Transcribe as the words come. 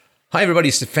Hi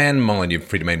everybody, Stefan, Molyneux,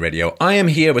 Free Domain Radio. I am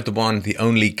here with the one, the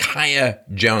only Kaya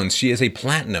Jones. She is a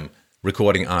platinum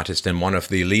recording artist and one of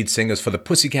the lead singers for the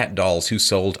Pussycat Dolls, who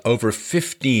sold over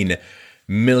 15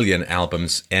 million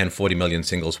albums and 40 million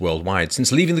singles worldwide.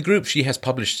 Since leaving the group, she has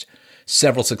published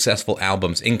several successful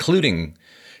albums, including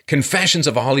Confessions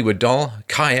of a Hollywood Doll,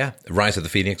 Kaya, Rise of the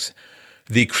Phoenix,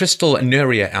 the Crystal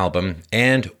Nuria album,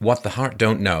 and What the Heart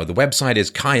Don't Know. The website is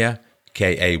Kaya,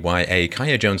 Kaya,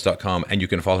 KayaJones.com, and you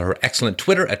can follow her excellent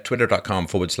Twitter at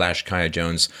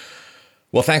twitter.com/KayaJones.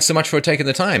 Well, thanks so much for taking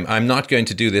the time. I'm not going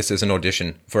to do this as an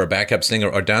audition for a backup singer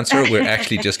or dancer. We're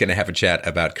actually just going to have a chat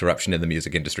about corruption in the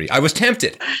music industry. I was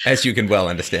tempted, as you can well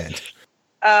understand.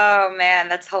 Oh, man,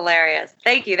 that's hilarious.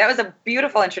 Thank you. That was a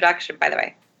beautiful introduction, by the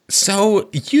way. So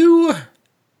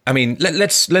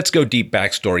let's go deep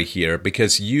backstory here,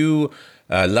 because you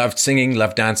loved singing,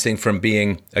 loved dancing from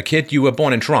being a kid. You were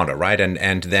born in Toronto, right?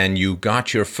 And then you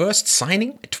got your first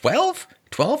signing at 12?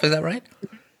 12, is that right?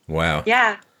 Wow.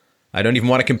 Yeah. I don't even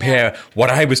want to compare what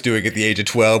I was doing at the age of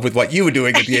 12 with what you were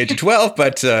doing at the age of 12,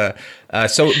 but so I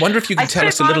wonder if you can tell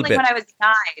us a little bit. I started modeling when I was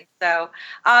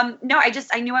 9, so no,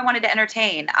 I knew I wanted to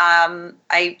entertain.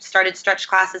 I started stretch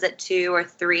classes at 2 or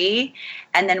 3,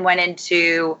 and then went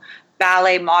into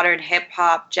ballet, modern,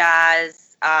 hip-hop,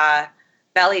 jazz,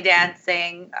 belly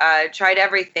dancing, tried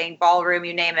everything, ballroom,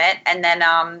 you name it, and then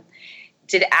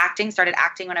started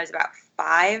acting when I was about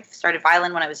 5, started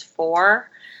violin when I was 4.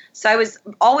 So it was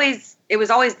always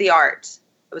the art.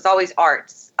 It was always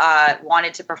arts.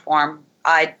 Wanted to perform.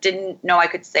 I didn't know I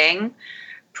could sing.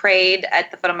 Prayed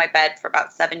at the foot of my bed for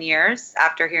about 7 years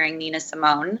after hearing Nina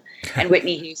Simone and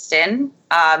Whitney Houston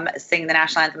sing the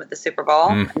national anthem at the Super Bowl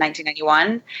in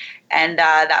 1991. And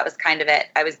that was kind of it.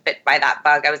 I was bit by that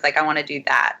bug. I was like, I want to do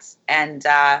that. And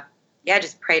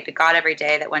just prayed to God every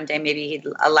day that one day maybe he'd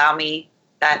allow me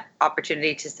that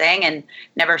opportunity to sing, and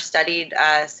never studied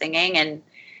singing. And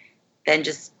then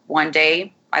just one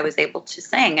day I was able to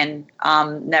sing, and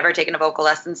never taken a vocal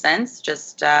lesson since,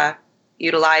 just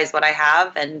utilize what I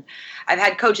have. And I've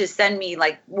had coaches send me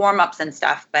like warm-ups and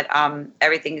stuff, but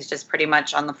everything's just pretty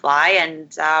much on the fly.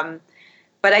 And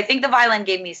but I think the violin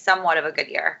gave me somewhat of a good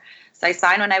year. So I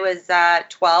signed when I was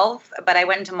 12, but I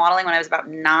went into modeling when I was about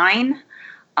 9.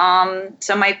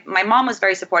 So my mom was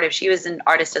very supportive. She was an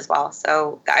artist as well.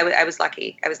 So I was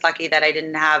lucky. I was lucky that I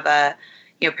didn't have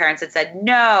parents that said,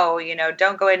 no,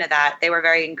 don't go into that. They were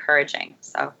very encouraging.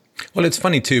 So. Well, it's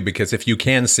funny too, because if you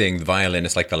can sing, the violin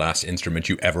is like the last instrument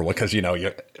you ever will, because you're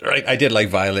right. I did like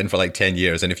violin for like 10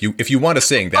 years. And if you want to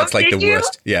sing, that's like the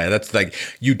worst. Yeah. That's like,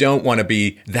 you don't want to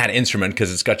be that instrument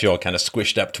because it's got you all kind of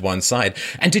squished up to one side.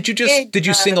 And did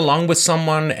you sing along with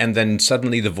someone and then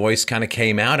suddenly the voice kind of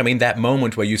came out? I mean, that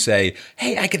moment where you say,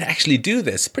 hey, I can actually do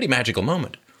this, pretty magical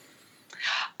moment.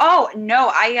 Oh,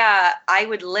 no, I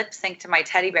would lip sync to my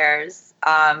teddy bears.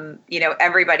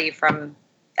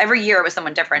 Every year it was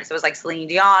someone different. So it was like Celine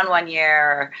Dion one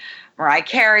year, Mariah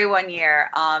Carey one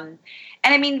year. And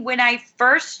I mean, when I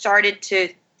first started to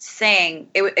sing,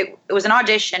 it was an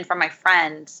audition from my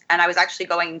friend, and I was actually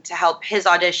going to help his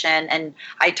audition, and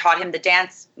I taught him the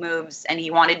dance moves, and he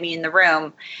wanted me in the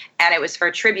room, and it was for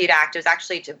a tribute act. It was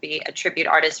actually to be a tribute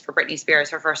artist for Britney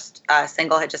Spears. Her first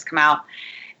single had just come out.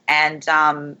 And,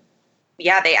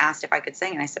 they asked if I could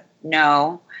sing, and I said,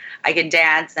 no, I can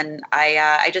dance. And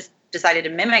I just decided to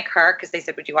mimic her, because they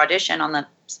said, would you audition on the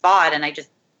spot? And I just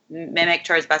mimicked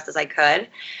her as best as I could,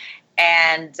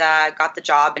 and got the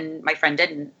job, and my friend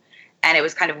didn't. And it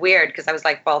was kind of weird, because I was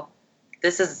like, well,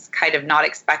 this is kind of not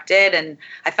expected. And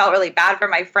I felt really bad for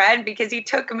my friend, because he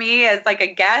took me as like a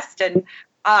guest, and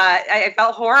I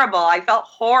felt horrible.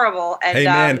 And, hey,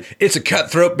 man, it's a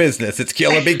cutthroat business. It's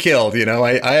kill or be killed.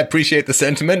 I appreciate the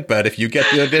sentiment, but if you get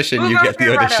the audition, you get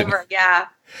the audition. Yeah,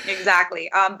 exactly.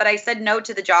 But I said no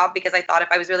to the job, because I thought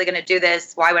if I was really going to do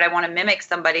this, why would I want to mimic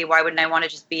somebody? Why wouldn't I want to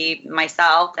just be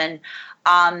myself? And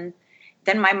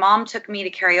then my mom took me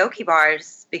to karaoke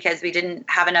bars, because we didn't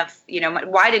have enough,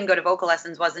 why I didn't go to vocal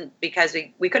lessons wasn't because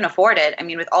we couldn't afford it. I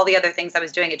mean, with all the other things I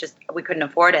was doing, we couldn't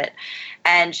afford it.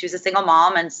 And she was a single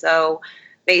mom. And so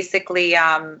basically,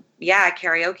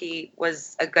 karaoke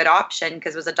was a good option,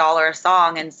 because it was $1 a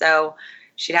song. And so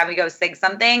she'd have me go sing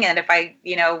something. And if I,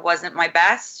 wasn't my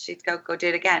best, she'd go do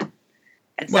it again.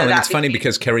 And it's funny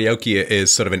because karaoke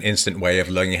is sort of an instant way of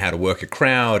learning how to work a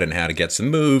crowd, and how to get some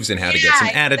moves, and how to get some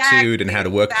attitude, and how to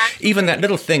work. Even that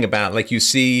little thing about, like, you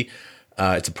see,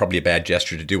 it's probably a bad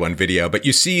gesture to do on video, but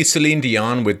you see Celine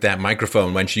Dion with that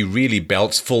microphone, when she really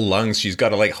belts full lungs, she's got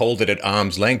to like hold it at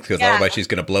arm's length, because otherwise she's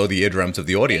going to blow the eardrums of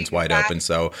the audience wide open.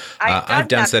 So I've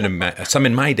done some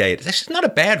in my day. It's actually not a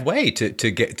bad way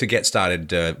to get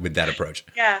started with that approach.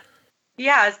 Yeah.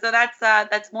 Yeah, so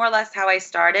that's more or less how I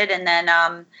started, and then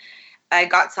I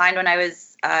got signed when I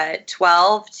was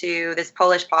 12 to this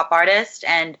Polish pop artist,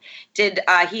 and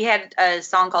he had a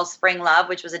song called Spring Love,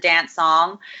 which was a dance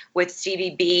song with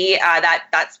Stevie B,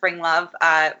 that Spring Love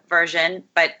version,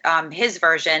 but his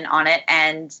version on it,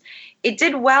 and it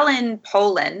did well in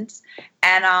Poland,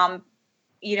 and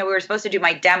we were supposed to do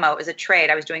my demo. It was a trade.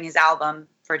 I was doing his album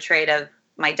for a trade of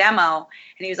my demo,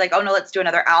 and he was like, "Oh no, let's do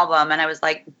another album," and I was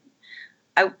like,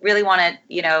 I really want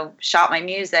to, shop my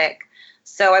music.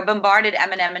 So I bombarded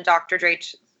Eminem and Dr. Dre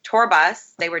tour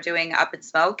bus. They were doing Up in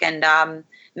Smoke, and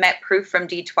met Proof from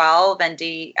D12, and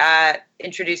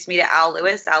introduced me to Al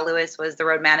Lewis. Al Lewis was the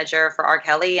road manager for R.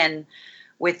 Kelly, and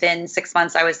within 6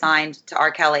 months I was signed to R.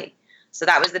 Kelly. So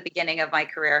that was the beginning of my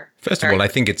career. First of all, I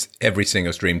think it's every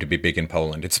singer's dream to be big in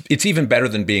Poland. It's even better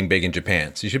than being big in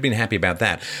Japan. So you should be happy about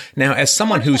that. Now, as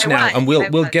someone who's now, and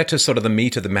we'll get to sort of the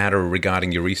meat of the matter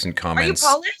regarding your recent comments. Are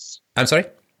you Polish? I'm sorry?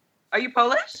 Are you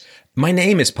Polish? My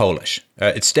name is Polish.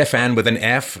 It's Stefan with an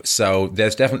F, so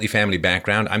there's definitely family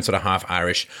background. I'm sort of half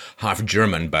Irish, half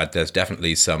German, but there's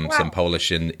definitely some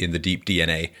Polish in the deep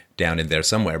DNA down in there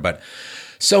somewhere. But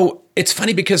so it's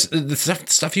funny because the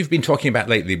stuff you've been talking about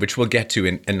lately, which we'll get to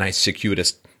in a nice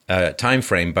circuitous time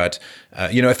frame, but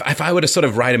if I were to sort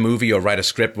of write a movie or write a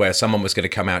script where someone was going to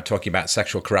come out talking about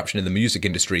sexual corruption in the music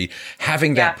industry,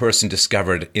 having that person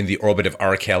discovered in the orbit of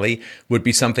R. Kelly would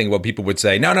be something where people would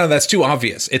say, no, that's too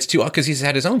obvious. It's too, because he's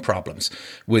had his own problems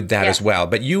with that as well.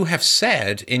 But you have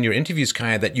said in your interviews,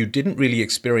 Kaya, that you didn't really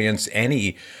experience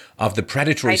any of the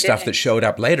predatory stuff that showed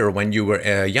up later when you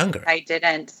were younger. I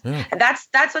didn't. Yeah. And that's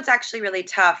what's actually really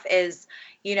tough is,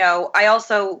 I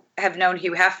also have known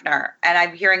Hugh Hefner, and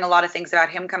I'm hearing a lot of things about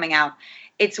him coming out.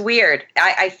 It's weird.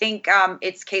 I think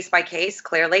it's case by case,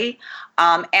 clearly,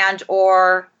 and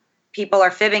or people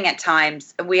are fibbing at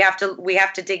times. We have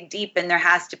to dig deep, and there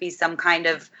has to be some kind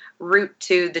of root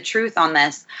to the truth on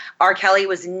this. R. Kelly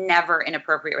was never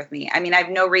inappropriate with me. I mean, I have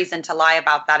no reason to lie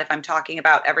about that if I'm talking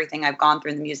about everything I've gone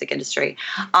through in the music industry.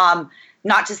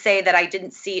 Not to say that I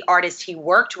didn't see artists he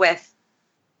worked with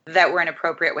that were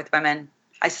inappropriate with women.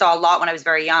 I saw a lot when I was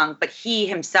very young, but he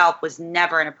himself was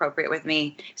never inappropriate with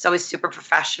me. He's always super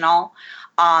professional.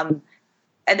 And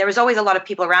there was always a lot of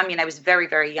people around me, and I was very,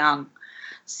 very young.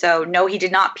 So no, he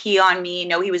did not pee on me.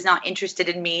 No, he was not interested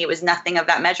in me. It was nothing of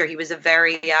that measure. He was a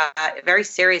very, very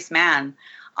serious man.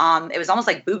 It was almost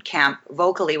like boot camp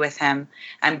vocally with him.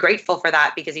 I'm grateful for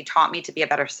that because he taught me to be a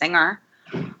better singer.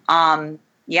 I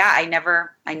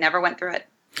never went through it.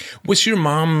 Was your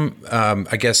mom,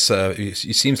 I guess, it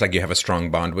seems like you have a strong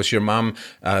bond. Was your mom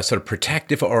sort of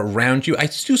protective or around you? I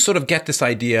do sort of get this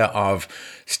idea of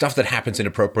stuff that happens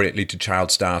inappropriately to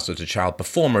child stars or to child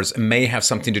performers may have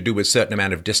something to do with a certain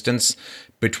amount of distance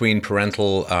between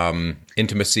parental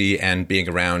intimacy and being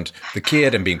around the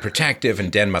kid and being protective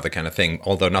and den mother kind of thing,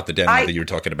 although not the den mother you were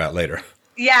talking about later.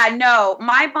 Yeah, no,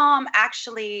 my mom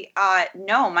actually,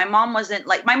 no, my mom wasn't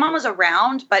my mom was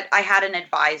around, but I had an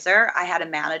advisor. I had a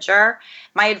manager.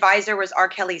 My advisor was R.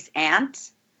 Kelly's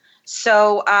aunt.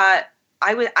 So I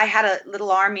had a little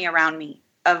army around me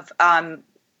of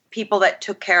people that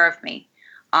took care of me.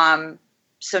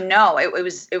 So no, it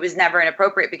was never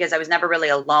inappropriate because I was never really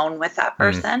alone with that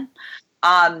person.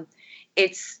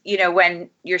 It's, when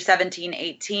you're 17,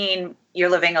 18, you're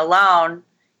living alone.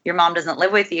 Your mom doesn't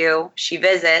live with you. She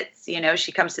visits,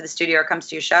 she comes to the studio or comes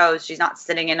to your shows. She's not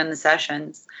sitting in on the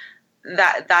sessions.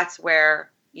 That's where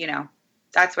the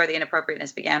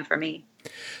inappropriateness began for me.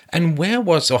 And how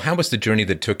was the journey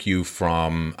that took you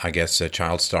from, I guess, a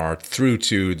child star through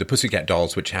to the Pussycat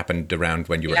Dolls, which happened around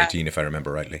when you were 18, if I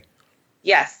remember rightly?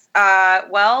 Yes.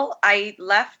 Well, I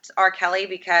left R. Kelly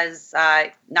because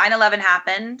 9/11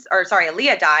 happened,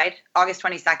 Aaliyah died August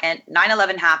 22nd.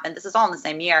 9/11 happened. This is all in the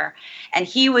same year. And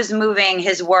he was moving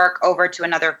his work over to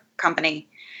another company.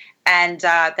 And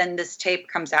then this tape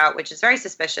comes out, which is very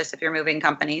suspicious if you're moving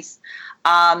companies.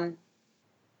 And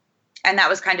that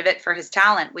was kind of it for his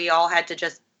talent. We all had to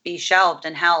just be shelved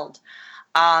and held.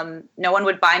 No one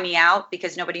would buy me out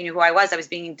because nobody knew who I was. I was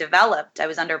being developed. I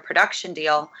was under a production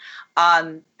deal.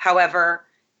 However,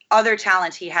 other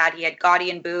talent he had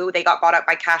Gotti and Boo. They got bought up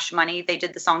by Cash Money. They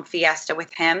did the song Fiesta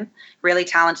with him. Really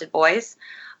talented boys.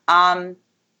 And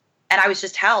I was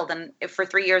just held. And for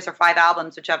 3 years or 5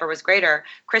 albums, whichever was greater.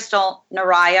 Crystal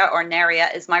Naraya or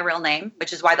Naria is my real name,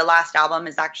 which is why the last album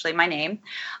is actually my name.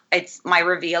 It's my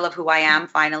reveal of who I am,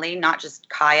 finally, not just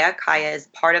Kaya. Kaya is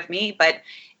part of me, but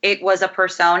it was a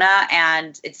persona,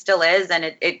 and it still is,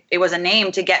 and it was a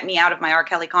name to get me out of my R.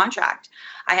 Kelly contract.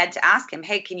 I had to ask him,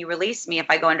 hey, can you release me if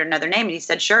I go under another name? And he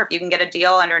said, sure, if you can get a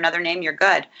deal under another name, you're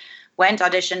good. Went,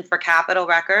 auditioned for Capitol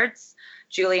Records,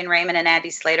 Julian Raymond and Andy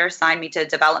Slater signed me to a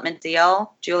development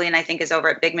deal. Julian, I think, is over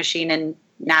at Big Machine in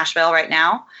Nashville right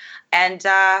now. And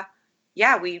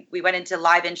we went into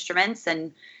live instruments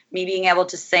and me being able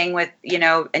to sing with,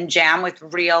 and jam with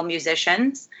real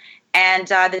musicians. And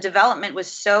the development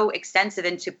was so extensive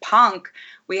into punk.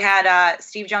 We had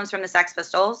Steve Jones from the Sex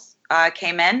Pistols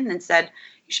came in and said,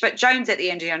 "You should put Jones at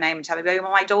the end of your name and tell me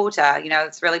about my daughter.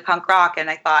 It's really punk rock." And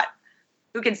I thought,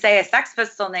 who can say a Sex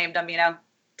Pistol named him,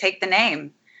 take the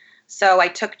name. So I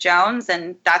took Jones,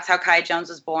 and that's how Kaya Jones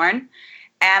was born.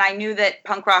 And I knew that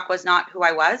punk rock was not who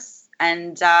I was.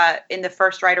 And in the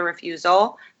first right of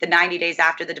refusal, the 90 days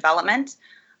after the development,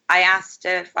 I asked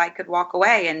if I could walk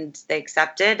away, and they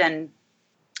accepted. And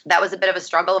that was a bit of a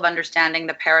struggle of understanding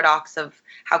the paradox of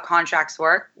how contracts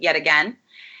work yet again.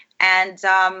 And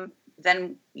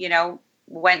then,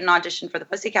 went and auditioned for the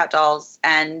Pussycat Dolls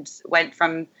and went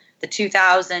from the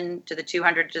 2000 to the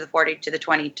 200 to the 40 to the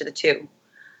 20 to the 2.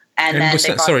 And then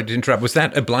sorry to interrupt. Was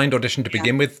that a blind audition to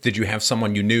begin with? Did you have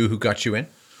someone you knew who got you in?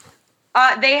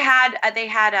 They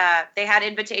had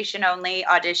invitation only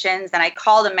auditions, and I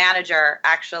called a manager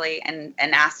actually and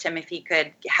asked him if he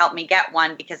could help me get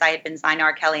one, because I had been signed to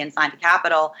R. Kelly and signed to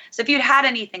Capitol. So if you'd had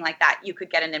anything like that, you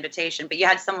could get an invitation, but you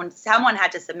had someone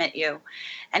had to submit you.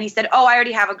 And he said, "Oh, I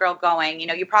already have a girl going.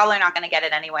 You're probably not going to get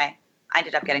it anyway." I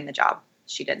ended up getting the job.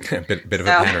 She didn't. bit of a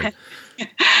pattern.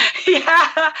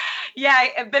 Yeah,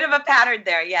 a bit of a pattern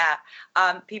there. Yeah,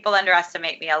 people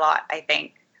underestimate me a lot, I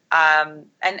think. And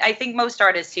I think most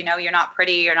artists, you're not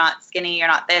pretty, you're not skinny, you're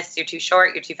not this, you're too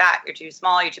short, you're too fat, you're too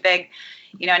small, you're too big.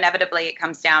 Inevitably it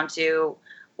comes down to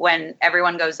when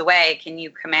everyone goes away, can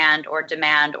you command or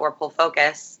demand or pull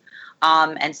focus?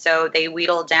 And so they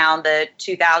wheedled down the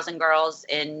 2,000 girls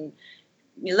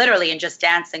literally in just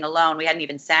dancing alone. We hadn't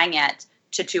even sang yet,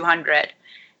 to 200.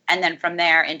 And then from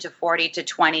there into 40 to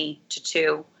 20 to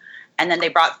 2. And then they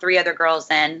brought 3 other girls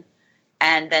in.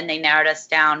 And then they narrowed us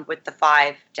down with the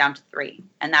 5 down to 3.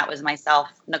 And that was myself,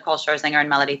 Nicole Scherzinger, and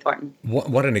Melody Thornton.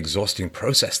 What an exhausting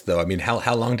process, though. I mean,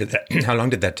 how long did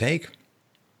that take?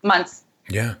 Months.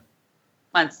 Yeah.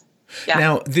 Months. Yeah.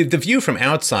 Now, the view from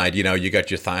outside, you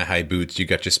got your thigh-high boots, you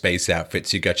got your space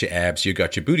outfits, you got your abs, you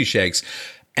got your booty shakes.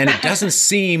 And it doesn't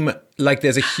seem like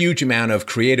there's a huge amount of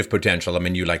creative potential. I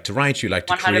mean, you like to write, you like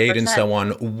to create 100%. And so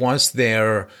on. Was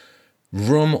there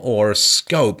room or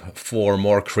scope for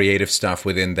more creative stuff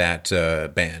within that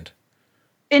band?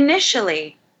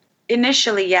 Initially,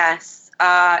 yes.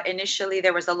 Initially,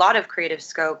 there was a lot of creative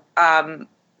scope. The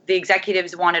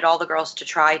executives wanted all the girls to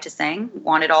try to sing,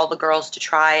 wanted all the girls to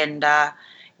try and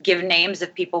give names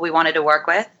of people we wanted to work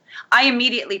with. I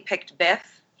immediately picked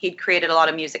Biff. He'd created a lot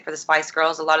of music for the Spice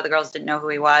Girls. A lot of the girls didn't know who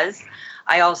he was.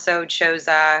 I also chose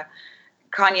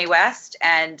Kanye West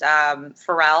and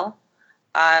Pharrell.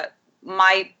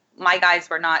 My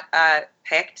guys were not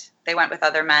picked. They went with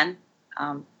other men.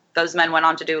 Those men went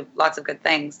on to do lots of good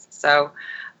things. So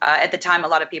at the time, a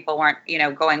lot of people weren't,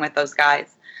 going with those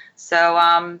guys.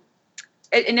 So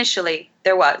initially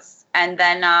there was, and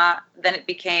then it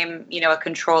became, a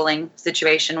controlling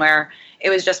situation where it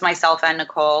was just myself and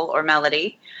Nicole or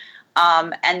Melody,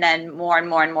 and then more and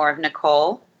more and more of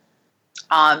Nicole.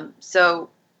 So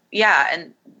yeah,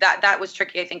 and that was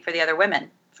tricky, I think, for the other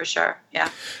women. For sure, yeah.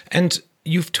 And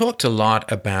you've talked a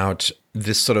lot about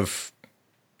this sort of,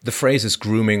 the phrases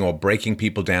grooming or breaking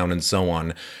people down and so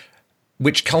on,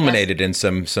 which culminated in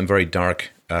some very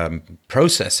dark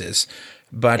processes.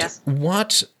 But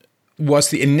what was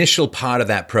the initial part of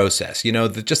that process?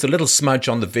 Just a little smudge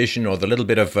on the vision or the little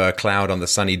bit of cloud on the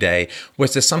sunny day.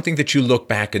 Was there something that you look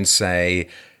back and say,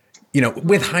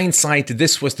 with hindsight,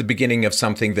 this was the beginning of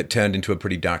something that turned into a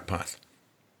pretty dark path?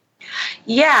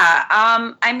 Yeah.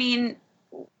 I mean,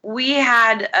 we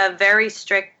had a very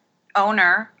strict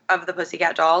owner of the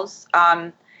Pussycat Dolls.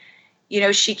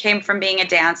 She came from being a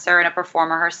dancer and a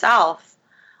performer herself.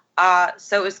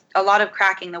 So it was a lot of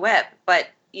cracking the whip. But,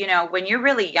 when you're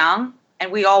really young,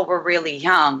 and we all were really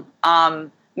young,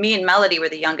 me and Melody were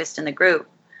the youngest in the group,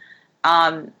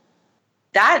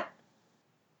 that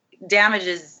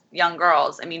damages young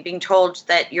girls. I mean, being told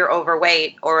that you're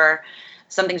overweight or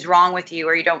something's wrong with you,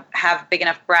 or you don't have big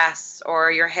enough breasts,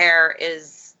 or your hair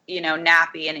is,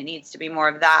 nappy and it needs to be more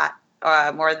of that,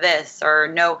 more of this, or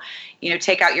no,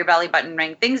 take out your belly button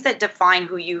ring. Things that define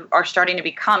who you are starting to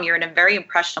become. You're in a very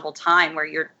impressionable time where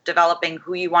you're developing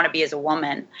who you want to be as a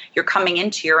woman. You're coming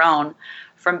into your own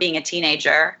from being a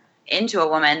teenager into a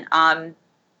woman.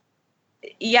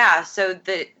 So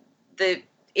the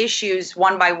issues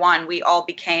one by one, we all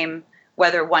became,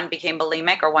 whether one became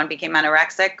bulimic or one became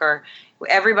anorexic, or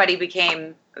everybody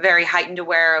became very heightened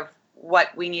aware of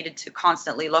what we needed to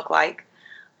constantly look like.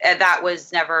 that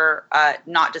was never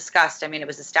not discussed. I mean, it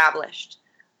was established.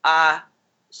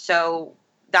 So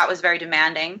that was very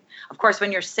demanding. Of course,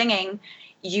 when you're singing,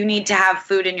 you need to have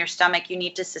food in your stomach. You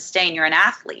need to sustain. You're an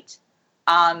athlete.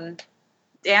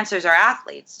 Dancers are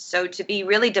athletes. So to be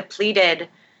really depleted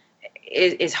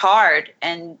is hard,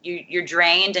 and you're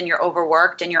drained and you're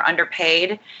overworked and you're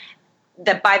underpaid.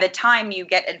 That by the time you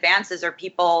get advances or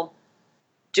people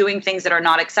doing things that are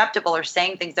not acceptable or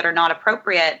saying things that are not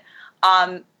appropriate,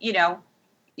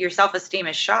 your self-esteem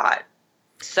is shot.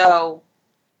 So,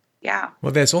 yeah.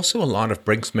 Well, there's also a lot of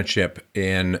brinksmanship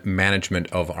in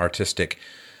management of artistic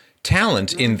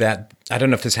talent in that, I don't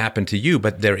know if this happened to you,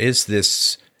 but there is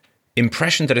this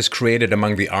impression that is created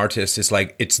among the artists is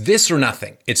like, it's this or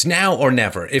nothing. It's now or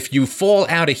never. If you fall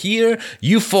out of here,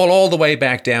 you fall all the way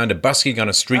back down to busking on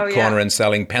a street corner and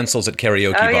selling pencils at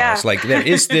karaoke bars. Yeah. Like there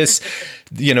is this,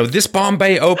 this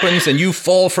Bombay opens and you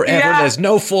fall forever. Yeah. There's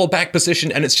no fallback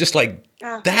position. And it's just like,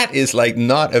 that is like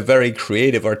not a very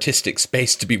creative artistic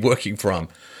space to be working from.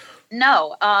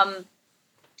 No,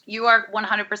 you are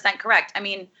 100% correct. I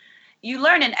mean, you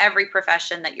learn in every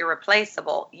profession that you're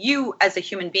replaceable. You, as a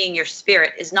human being, your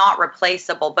spirit is not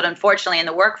replaceable. But unfortunately, in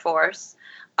the workforce,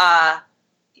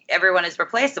 everyone is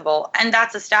replaceable. And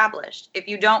that's established. If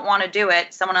you don't want to do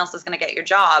it, someone else is going to get your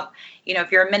job.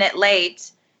 If you're a minute late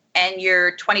and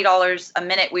you're $20 a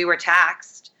minute, we were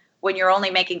taxed, when you're only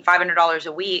making $500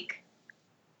 a week.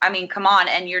 I mean, come on.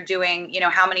 And you're doing,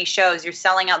 how many shows? You're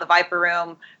selling out the Viper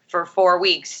Room for 4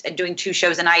 weeks and doing 2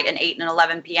 shows a night and 8 and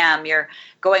 11 p.m. You're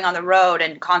going on the road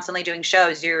and constantly doing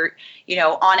shows. You're,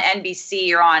 on NBC,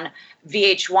 you're on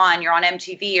VH1, you're on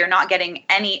MTV, you're not getting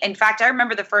any. In fact, I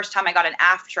remember the first time I got an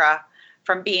AFTRA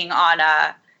from being on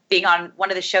one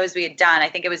of the shows we had done. I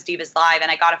think it was Divas Live,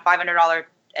 and I got a $550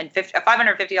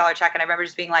 check, and I remember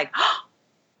just being like, oh,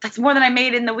 that's more than I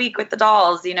made in the week with the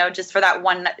dolls, just for that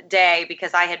one day,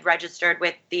 because I had registered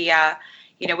with the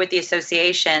with the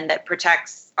association that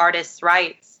protects artists'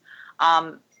 rights.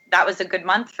 That was a good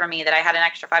month for me that I had an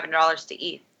extra $500 to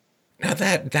eat. Now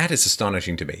that is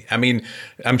astonishing to me. I mean,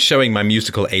 I'm showing my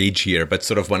musical age here, but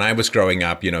sort of when I was growing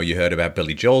up, you heard about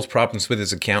Billy Joel's problems with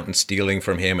his accountant stealing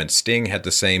from him, and Sting had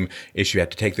the same issue,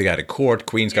 had to take the guy to court.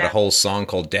 Queen's got a whole song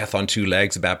called Death on Two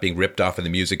Legs about being ripped off in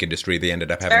the music industry. They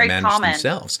ended up having to manage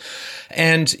themselves.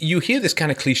 And you hear this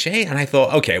kind of cliche, and I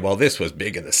thought, okay, well, this was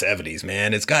big in the 70s,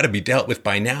 man. It's got to be dealt with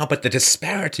by now. But the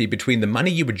disparity between the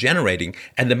money you were generating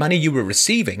and the money you were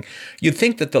receiving, you'd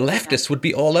think that the leftists would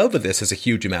be all over this as a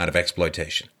huge amount of exploitation.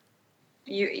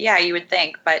 You would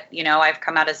think, but I've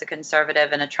come out as a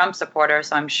conservative and a Trump supporter,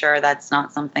 so I'm sure that's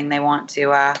not something they want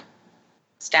to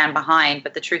stand behind.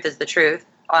 But the truth is the truth.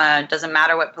 It doesn't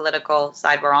matter what political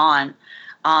side we're on.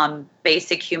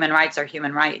 Basic human rights are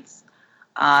human rights.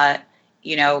 I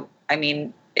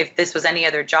mean, if this was any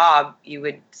other job, you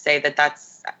would say that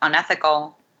that's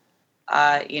unethical.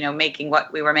 Making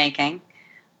what we were making,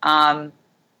 and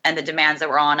the demands that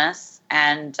were on us,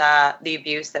 and the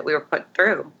abuse that we were put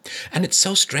through. And it's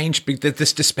so strange,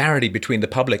 this disparity between the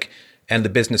public and the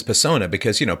business persona,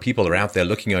 because, people are out there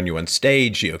looking on you on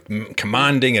stage, you're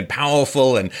commanding and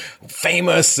powerful and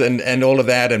famous and all of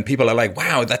that. And people are like,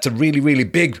 wow, that's a really, really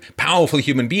big, powerful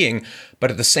human being.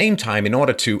 But at the same time, in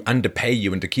order to underpay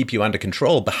you and to keep you under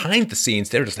control, behind the scenes,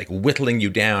 they're just like whittling you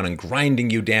down and grinding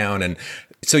you down. And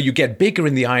so you get bigger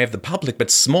in the eye of the public,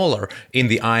 but smaller in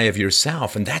the eye of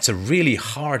yourself. And that's a really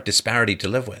hard disparity to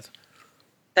live with.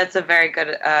 That's a very good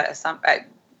assumption.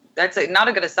 That's not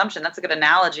a good assumption. That's a good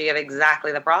analogy of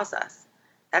exactly the process.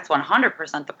 That's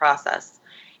 100% the process.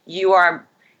 You are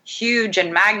huge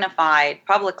and magnified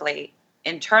publicly.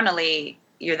 Internally,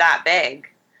 you're that big.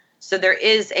 So there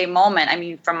is a moment. I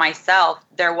mean, for myself,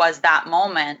 there was that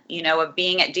moment, of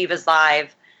being at Divas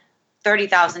Live,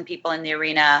 30,000 people in the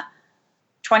arena,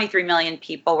 23 million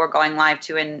people were going live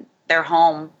to in their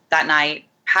home that night.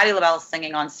 Patti LaBelle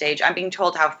singing on stage. I'm being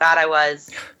told how fat I was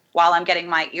while I'm getting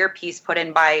my earpiece put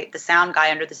in by the sound guy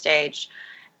under the stage.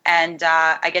 And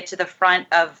I get to the front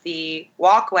of the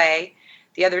walkway.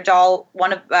 The other doll,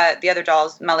 one of the other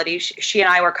dolls, Melody, she and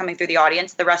I were coming through the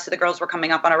audience. The rest of the girls were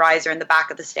coming up on a riser in the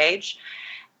back of the stage.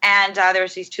 And there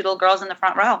was these 2 little girls in the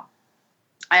front row.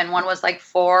 And one was like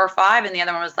 4 or 5, and the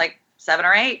other one was like 7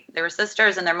 or 8. They were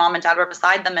sisters, and their mom and dad were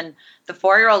beside them. And the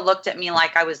 4-year-old looked at me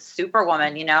like I was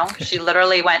Superwoman, She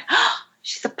literally went, oh,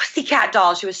 she's a pussycat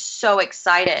doll. She was so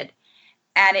excited.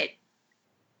 And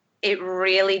it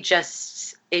really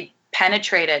just, it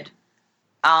penetrated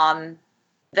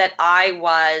that I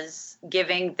was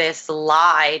giving this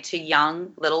lie to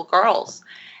young little girls.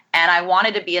 And I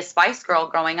wanted to be a Spice Girl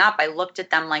growing up. I looked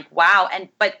at them like, wow.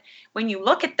 But when you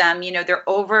look at them, they're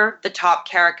over the top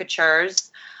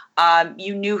caricatures.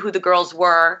 You knew who the girls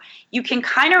were. You can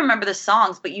kind of remember the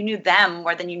songs, but you knew them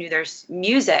more than you knew their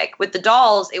music. With the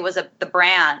dolls, it was the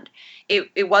brand.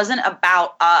 It wasn't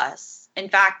about us. In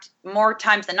fact, more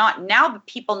times than not, now the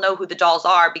people know who the dolls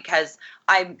are because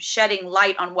I'm shedding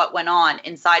light on what went on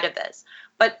inside of this.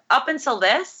 But up until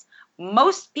this,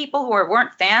 most people who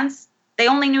weren't fans, they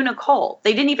only knew Nicole.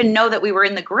 They didn't even know that we were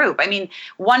in the group. I mean,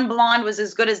 one blonde was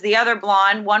as good as the other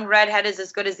blonde. One redhead is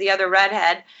as good as the other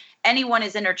redhead. Anyone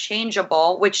is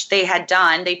interchangeable, which they had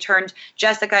done. They turned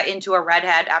Jessica into a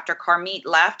redhead after Carmit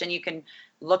left, and you can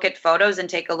look at photos and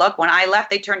take a look. When I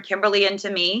left, they turned Kimberly into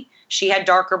me. She had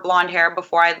darker blonde hair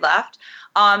before I left.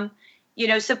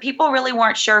 So people really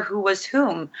weren't sure who was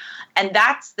whom. And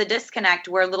that's the disconnect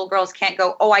where little girls can't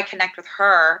go, oh, I connect with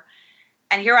her.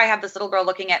 And here I have this little girl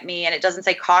looking at me, and it doesn't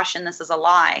say caution, this is a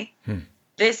lie.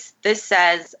 This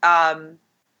says, that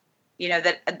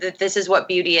this is what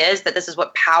beauty is, that this is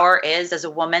what power is as a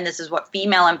woman. This is what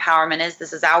female empowerment is.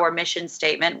 This is our mission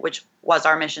statement, which was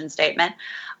our mission statement.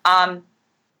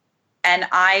 And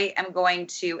I am going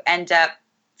to end up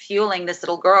fueling this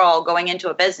little girl going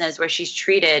into a business where she's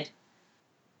treated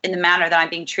in the manner that I'm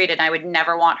being treated. And I would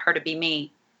never want her to be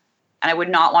me. And I would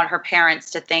not want her parents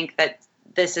to think that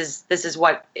this is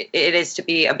what it is to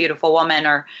be a beautiful woman,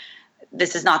 or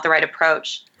this is not the right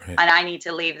approach. Right. And I need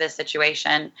to leave this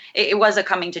situation. It was a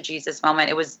coming to Jesus moment.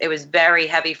 It was very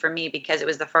heavy for me because it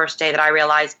was the first day that I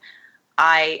realized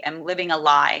I am living a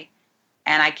lie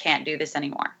and I can't do this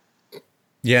anymore.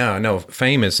 Yeah, no,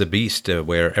 fame is a beast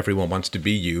where everyone wants to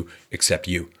be you except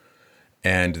you.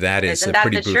 And that is a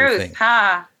pretty brutal truth, thing.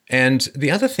 Huh? And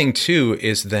the other thing, too,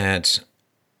 is that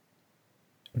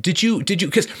did you,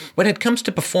 because when it comes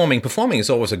to performing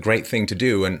is always a great thing to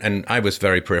do. And I was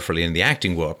very peripherally in the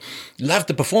acting world. Loved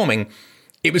the performing.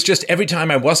 It was just every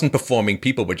time I wasn't performing,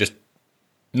 people were just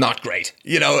not great,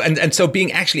 and so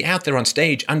being actually out there on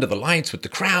stage under the lights with the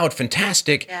crowd,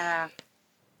 fantastic. Yeah.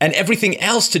 And everything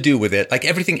else to do with it, like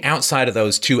everything outside of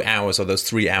those 2 hours or those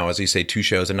 3 hours, you say 2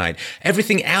 shows a night,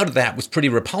 everything out of that was pretty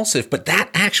repulsive. But that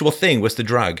actual thing was the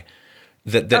drug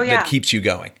that keeps you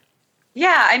going.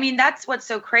 Yeah, I mean, that's what's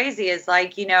so crazy is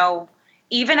like,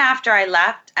 even after I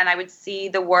left and I would see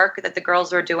the work that the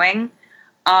girls were doing,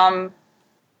 I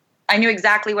knew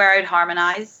exactly where I'd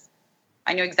harmonize.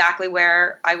 I knew exactly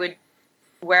where I would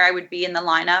be in the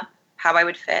lineup, how I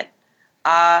would fit.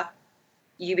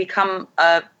 You become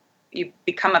a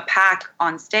pack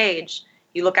on stage.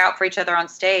 You look out for each other on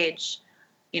stage.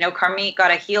 Carmit got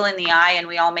a heel in the eye, and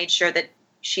we all made sure that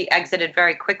she exited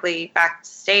very quickly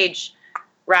backstage,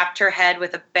 wrapped her head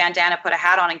with a bandana, put a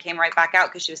hat on, and came right back out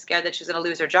because she was scared that she was going to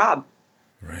lose her job.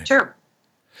 Right.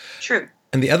 True.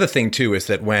 And the other thing, too, is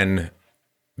that when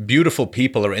beautiful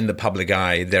people are in the public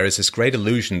eye, there is this great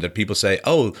illusion that people say,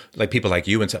 oh, like people like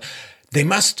you and so, they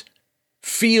must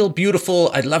feel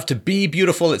beautiful. I'd love to be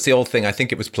beautiful. It's the old thing. I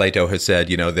think it was Plato who said,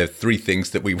 there are 3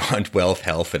 things that we want: wealth,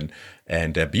 health,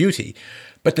 and beauty.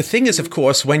 But the thing is, of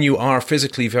course, when you are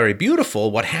physically very beautiful,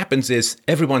 what happens is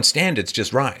everyone's standards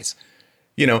just rise.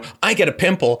 I get a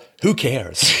pimple. Who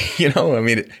cares?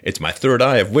 It's my third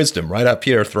eye of wisdom right up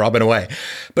here throbbing away.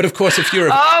 But of course, if you're...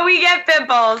 Oh, we get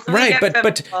pimples. Right.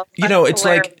 But it's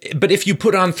like, but if you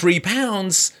put on 3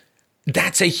 pounds,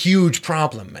 that's a huge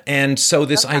problem. And so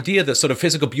this idea that sort of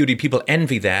physical beauty, people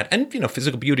envy that. And,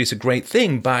 physical beauty is a great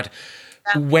thing. But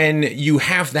when you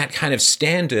have that kind of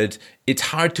standard, it's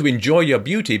hard to enjoy your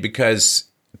beauty because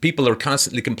people are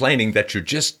constantly complaining that you're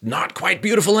just not quite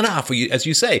beautiful enough. As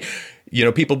you say,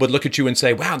 people would look at you and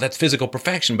say, wow, that's physical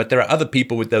perfection. But there are other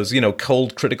people with those,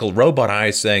 cold, critical robot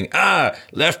eyes saying,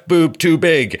 left boob too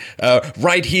big,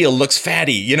 right heel looks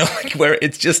fatty, where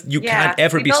it's just, you can't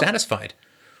ever be satisfied.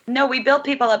 No, we build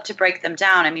people up to break them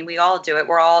down. I mean, we all do it.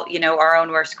 We're all, our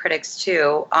own worst critics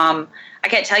too. I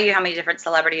can't tell you how many different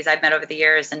celebrities I've met over the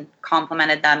years and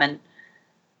complimented them, and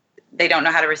they don't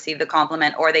know how to receive the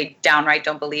compliment, or they downright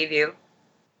don't believe you.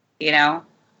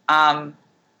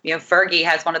 Fergie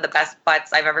has one of the best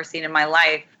butts I've ever seen in my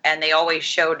life, and they always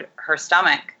showed her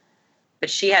stomach, but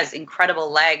she has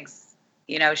incredible legs.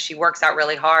 She works out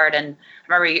really hard. And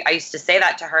I remember I used to say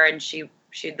that to her, and she'd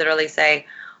literally say,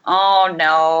 oh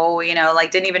no,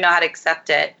 didn't even know how to accept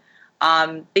it.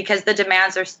 Because the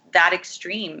demands are that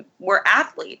extreme. We're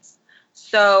athletes.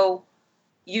 So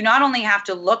you not only have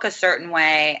to look a certain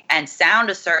way and sound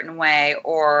a certain way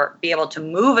or be able to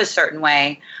move a certain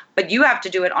way, but you have to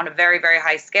do it on a very, very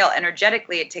high scale.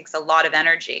 Energetically, it takes a lot of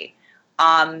energy.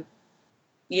 And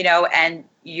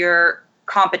your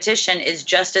competition is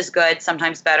just as good,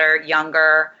 sometimes better,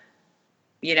 younger,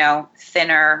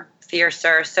 thinner,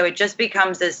 fiercer. So it just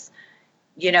becomes this,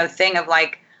 thing of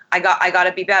like, I got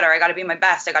to be better. I got to be my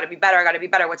best. I got to be better. I got to be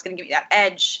better. What's going to give me that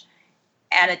edge?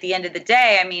 And at the end of the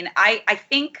day, I mean, I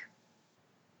think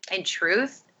in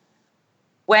truth,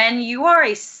 when you are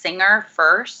a singer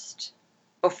first,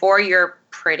 before you're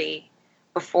pretty,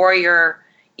 before you're,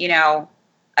 you know,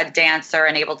 a dancer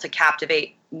and able to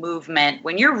captivate movement,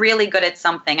 when you're really good at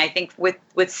something, I think with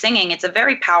singing, it's a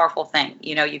very powerful thing.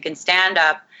 You know, you can stand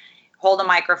up, hold a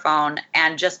microphone,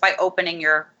 and just by opening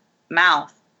your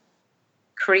mouth,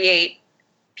 create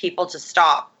people to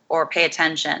stop or pay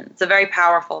attention. It's a very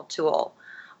powerful tool.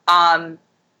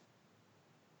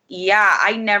 Yeah,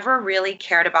 I never really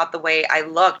cared about the way I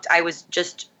looked. I was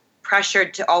just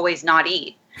pressured to always not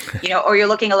eat, you know, or you're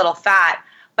looking a little fat.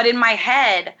 But in my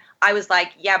head, I was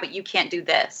like, yeah, but you can't do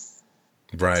this.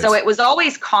 Right. So it was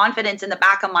always confidence in the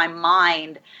back of my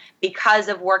mind because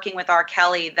of working with R.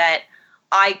 Kelly that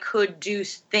I could do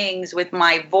things with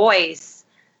my voice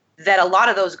that a lot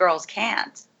of those girls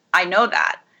can't. I know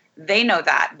that. They know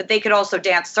that. But they could also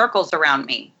dance circles around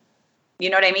me. You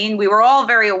know what I mean? We were all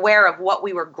very aware of what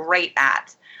we were great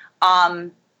at.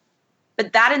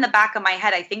 But that in the back of my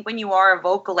head, I think when you are a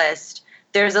vocalist,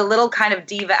 there's a little kind of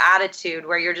diva attitude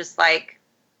where you're just like,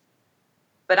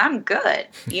 but I'm good.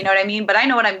 You know what I mean? But I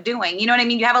know what I'm doing. You know what I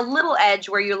mean? You have a little edge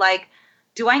where you're like,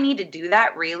 do I need to do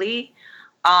that really?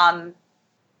 And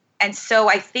so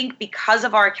I think because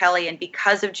of R. Kelly and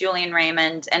because of Julian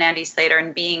Raymond and Andy Slater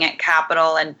and being at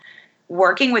Capitol and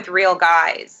working with real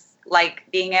guys, like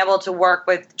being able to work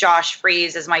with Josh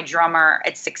Freese as my drummer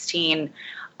at 16,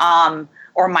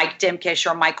 or Mike Dimkish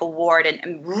or Michael Ward,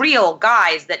 and real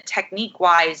guys that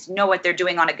technique-wise know what they're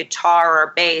doing on a guitar or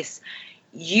a bass,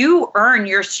 you earn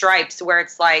your stripes where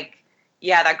it's like,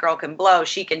 yeah, that girl can blow,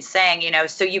 she can sing, you know.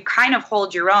 So you kind of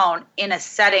hold your own in a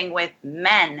setting with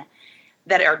men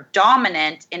that are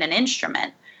dominant in an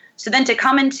instrument. So then to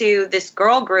come into this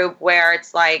girl group where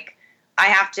it's like, I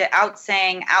have to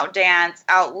outsing, outdance,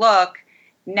 outlook,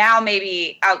 now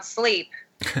maybe outsleep.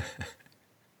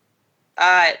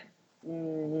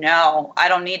 No, I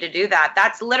don't need to do that.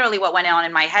 That's literally what went on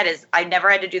in my head is I never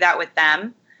had to do that with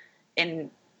them in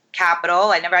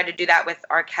Capitol. I never had to do that with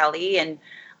R. Kelly. And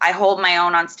I hold my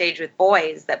own on stage with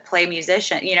boys that play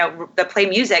you know, that play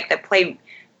music, that play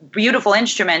beautiful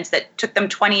instruments that took them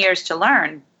 20 years to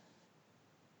learn.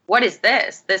 What is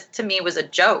this? This to me was a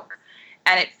joke.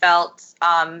 And it felt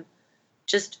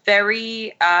just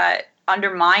very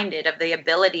undermined of the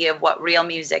ability of what real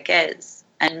music is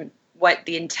and what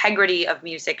the integrity of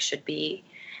music should be.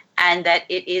 And that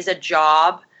it is a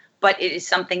job, but it is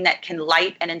something that can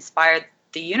light and inspire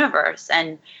the universe.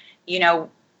 And, you know,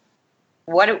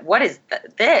 what is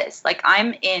this? Like,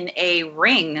 I'm in a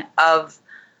ring of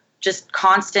just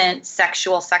constant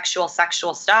sexual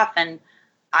stuff. And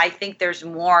I think there's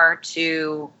more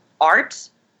to art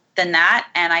than that.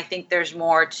 And I think there's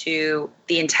more to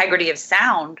the integrity of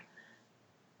sound.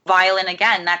 Violin,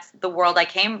 again, that's the world I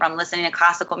came from, listening to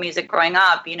classical music growing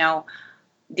up. You know,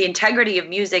 the integrity of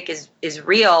music is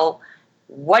real.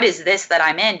 What is this that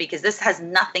I'm in? Because this has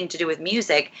nothing to do with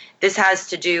music. This has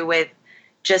to do with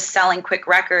just selling quick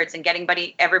records and getting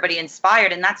everybody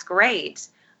inspired. And that's great.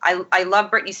 I love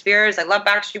Britney Spears. I love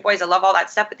Backstreet Boys. I love all that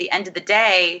stuff. At the end of the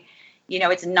day, you know,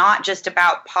 it's not just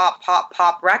about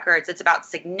pop records. It's about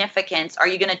significance. Are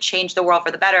you going to change the world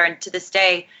for the better? And to this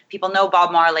day, people know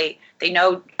Bob Marley. They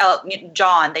know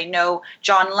John. They know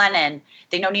John Lennon.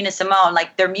 They know Nina Simone.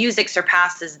 Like, their music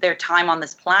surpasses their time on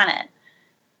this planet.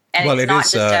 And well,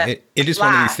 it's it is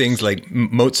one of these things like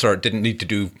Mozart didn't need to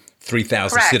do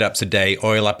 3,000 Correct. sit-ups a day,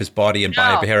 oil up his body, and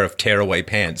buy a pair of tear-away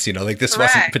pants. You know, like this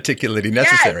wasn't particularly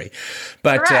necessary. Yes.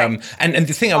 But and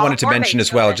the thing I wanted to mention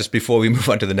as well, just before we move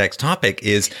on to the next topic,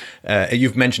 is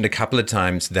you've mentioned a couple of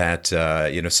times that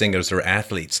you know, singers are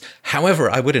athletes.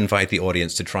 However, I would invite the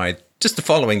audience to try just the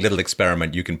following little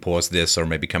experiment. You can pause this or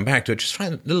maybe come back to it. Just try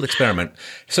a little experiment.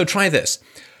 So try this.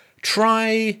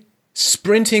 Try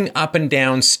sprinting up and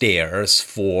down stairs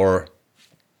for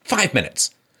 5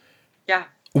 minutes. Yeah.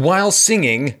 While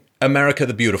singing America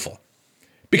the Beautiful.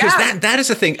 Because that is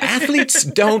the thing. Athletes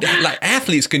don't, like,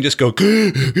 athletes can just go,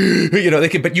 you know, they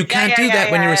can, but you can't do that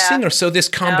when you're a singer. So this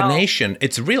combination,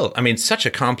 it's real. I mean, such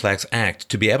a complex act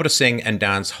to be able to sing and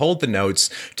dance, hold the notes,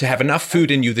 to have enough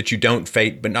food in you that you don't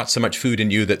faint, but not so much food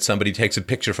in you that somebody takes a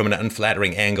picture from an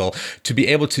unflattering angle, to be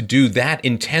able to do that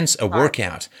intense a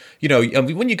workout. You know,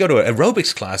 when you go to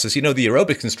aerobics classes, you know, the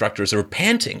aerobics instructors are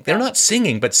panting. They're not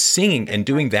singing, but singing and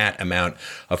doing that amount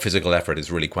of physical effort is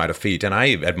really quite a feat. And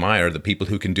I admire the people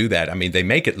who can do that. I mean, they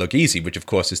make it look easy, which of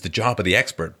course is the job of the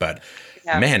expert, but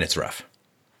man, it's rough.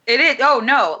 It is. Oh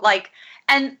no. Like,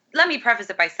 And let me preface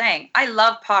it by saying, I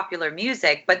love popular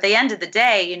music, but at the end of the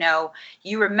day,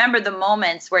 you remember the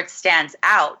moments where it stands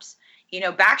out.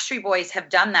 Backstreet Boys have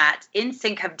done that.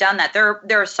 NSYNC have done that.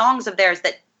 There are songs of theirs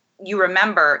that you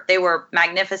remember. They were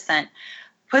magnificent.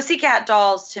 Pussycat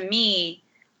Dolls, to me,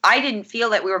 I didn't feel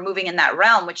that we were moving in that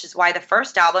realm, which is why the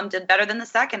first album did better than the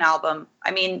second album.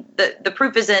 I mean, the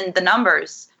proof is in the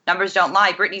numbers. Numbers don't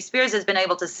lie. Britney Spears has been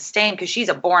able to sustain because she's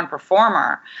a born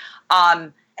performer.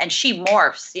 And she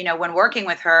morphs, when working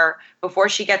with her, before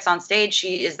she gets on stage,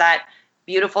 she is that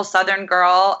beautiful Southern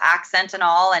girl, accent and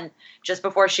all. And just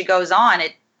before she goes on,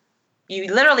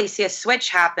 you literally see a switch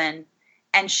happen.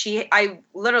 And I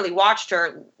literally watched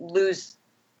her lose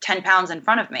 10 pounds in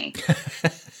front of me.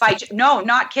 No,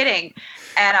 not kidding.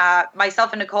 And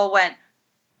myself and Nicole went,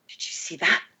 did you see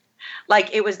that?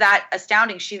 Like, it was that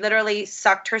astounding. She literally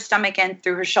sucked her stomach in,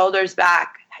 threw her shoulders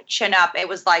back, chin up. It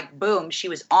was like, boom, she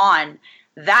was on.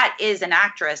 That is an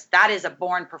actress. That is a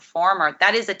born performer.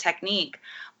 That is a technique.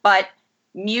 But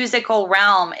musical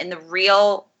realm in the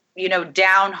real,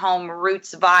 down home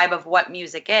roots vibe of what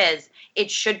music is, it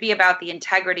should be about the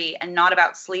integrity and not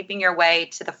about sleeping your way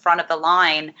to the front of the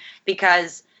line.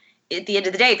 Because at the end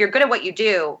of the day, if you're good at what you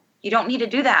do, you don't need to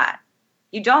do that.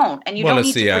 You don't. And you don't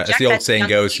need to project as the old that saying to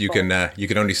goes, people. you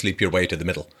can only sleep your way to the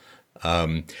middle.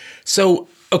 So,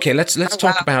 okay, let's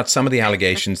talk about some of the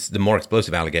allegations, the more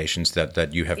explosive allegations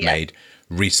that you have made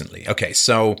recently. Okay,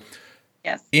 so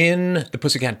in the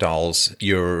Pussycat Dolls,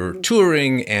 you're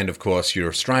touring, and of course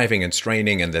you're striving and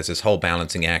straining, and there's this whole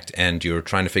balancing act, and you're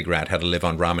trying to figure out how to live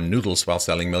on ramen noodles while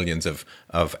selling millions of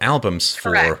albums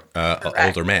for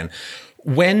older men.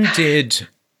 When did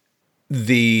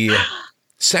the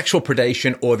sexual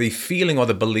predation or the feeling or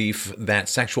the belief that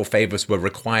sexual favors were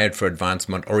required for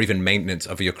advancement or even maintenance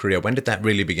of your career, when did that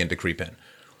really begin to creep in?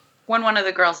 When one of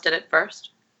the girls did it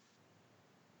first.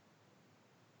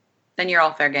 Then you're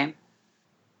all fair game.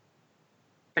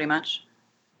 Pretty much.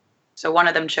 So one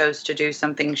of them chose to do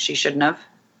something she shouldn't have.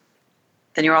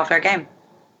 Then you're all fair game.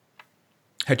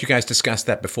 Had you guys discussed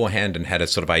that beforehand and had a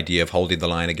sort of idea of holding the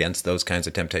line against those kinds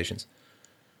of temptations?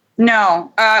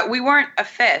 No, we weren't a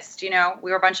fist, we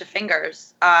were a bunch of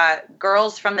fingers.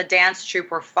 Girls from the dance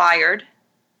troupe were fired,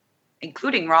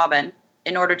 including Robin,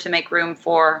 in order to make room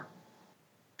for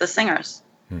the singers.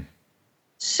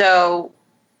 So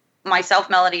myself,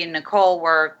 Melody, and Nicole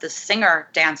were the singer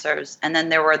dancers, and then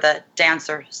there were the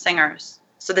dancer singers.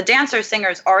 So the dancer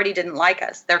singers already didn't like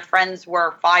us. Their friends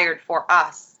were fired for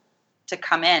us to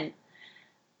come in.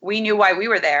 We knew why we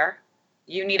were there.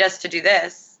 You need us to do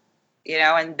this.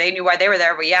 And they knew why they were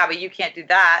there, but you can't do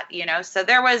that, So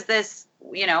there was this,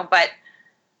 but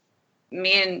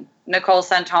me and Nicole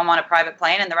sent home on a private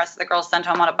plane and the rest of the girls sent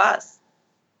home on a bus.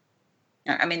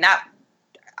 I mean,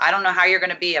 I don't know how you're going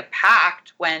to be a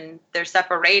pact when they're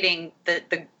separating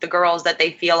the girls that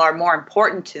they feel are more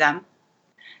important to them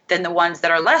than the ones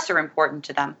that are lesser important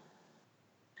to them.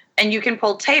 And you can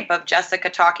pull tape of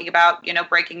Jessica talking about,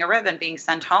 breaking a rib and being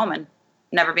sent home and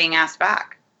never being asked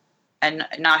back. And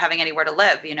not having anywhere to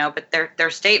live, but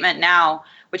their statement now,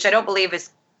 which I don't believe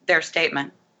is their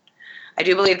statement. I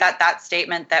do believe that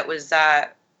statement that was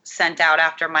sent out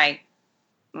after my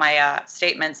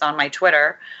statements on my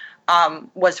Twitter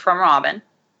was from Robin,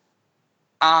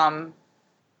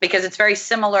 because it's very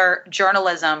similar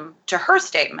journalism to her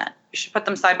statement. You should put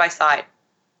them side by side.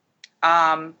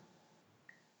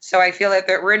 So I feel like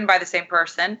they're written by the same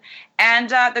person.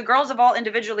 And the girls have all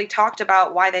individually talked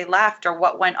about why they left or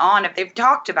what went on, if they've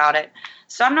talked about it.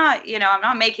 So I'm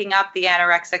not making up the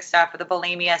anorexic stuff or the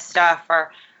bulimia stuff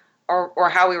or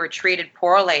how we were treated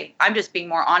poorly. I'm just being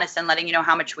more honest and letting you know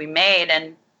how much we made,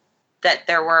 and that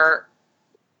there were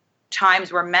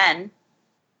times where men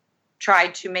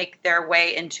tried to make their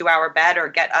way into our bed or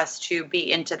get us to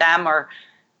be into them or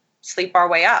sleep our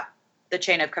way up the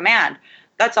chain of command.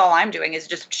 That's all I'm doing, is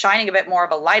just shining a bit more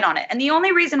of a light on it. And the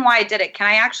only reason why I did it, can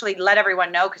I actually let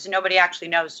everyone know, because nobody actually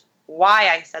knows why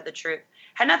I said the truth,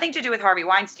 had nothing to do with Harvey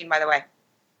Weinstein, by the way.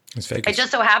 It's fake. It just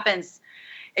so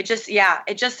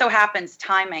happens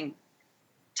timing.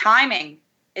 Timing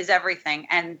is everything.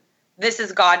 And this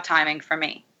is God timing for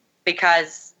me,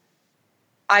 because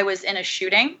I was in a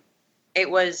shooting. It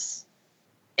was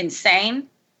insane.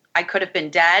 I could have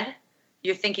been dead.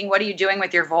 You're thinking, what are you doing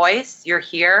with your voice? You're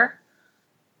here.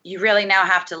 You really now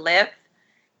have to live.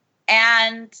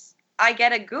 And I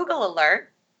get a Google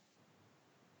alert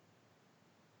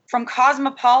from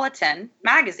Cosmopolitan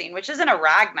magazine, which isn't a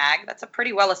rag mag. That's a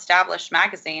pretty well-established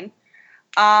magazine,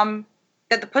 that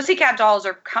the Pussycat Dolls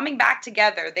are coming back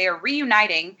together. They are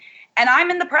reuniting. And I'm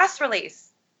in the press release.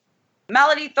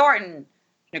 Melody Thornton,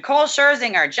 Nicole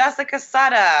Scherzinger, Jessica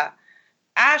Sutta,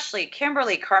 Ashley,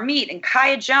 Kimberly, Carmit, and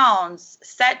Kaya Jones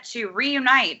set to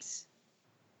reunite.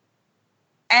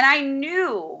 And I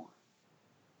knew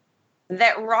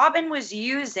that Robin was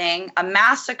using a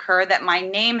massacre that my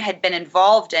name had been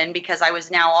involved in, because I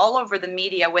was now all over the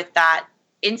media with that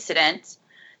incident,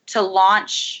 to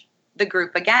launch the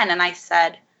group again. And I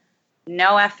said,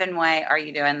 no effing way are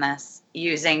you doing this,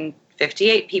 using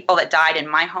 58 people that died in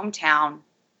my hometown.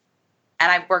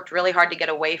 And I've worked really hard to get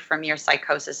away from your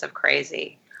psychosis of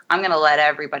crazy. I'm going to let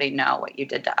everybody know what you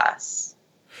did to us.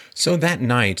 So that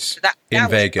night in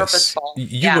Vegas,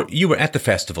 you were at the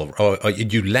festival, or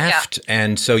you left,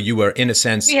 and so you were, in a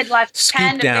sense, we had left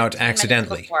scooped out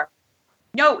accidentally.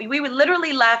 No, we would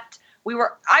literally left.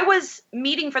 I was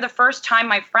meeting for the first time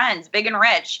my friends, Big and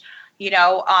Rich. We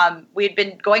had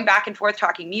been going back and forth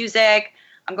talking music.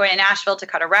 I'm going to Nashville to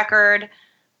cut a record.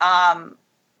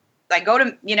 I go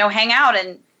to, hang out,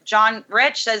 and John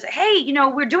Rich says, hey,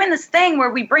 we're doing this thing where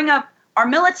we bring up our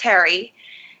military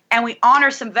and we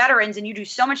honor some veterans, and you do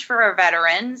so much for our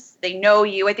veterans. They know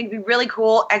you. I think it'd be really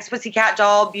cool. Ex-Pussycat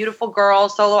Doll, beautiful girl,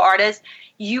 solo artist.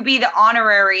 You be the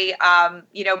honorary,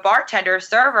 bartender,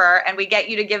 server, and we get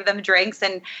you to give them drinks.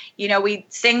 And, we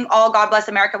sing All God Bless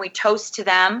America, and we toast to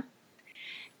them.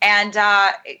 And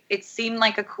it seemed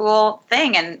like a cool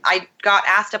thing. And I got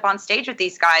asked up on stage with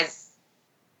these guys.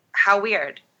 How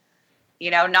weird.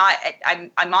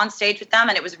 I'm on stage with them,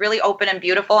 and it was really open and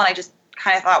beautiful. And I just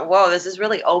kind of thought, whoa, this is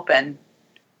really open.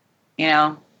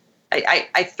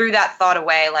 I threw that thought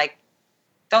away, like,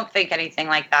 don't think anything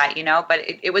like that, but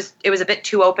it was a bit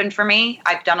too open for me.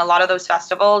 I've done a lot of those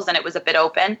festivals, and it was a bit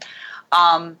open.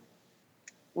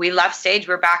 We left stage,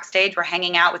 we're backstage, we're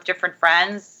hanging out with different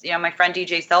friends. My friend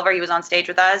DJ Silver, he was on stage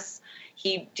with us.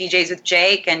 He DJs with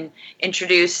Jake and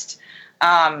introduced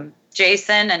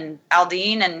Jason and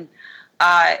Aldine, and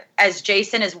as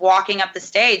Jason is walking up the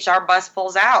stage, our bus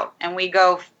pulls out, and we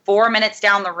go 4 minutes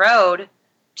down the road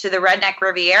to the Redneck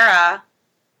Riviera,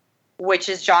 which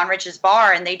is John Rich's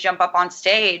bar, and they jump up on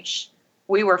stage.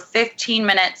 We were 15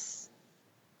 minutes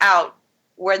out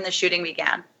when the shooting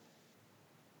began.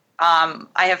 I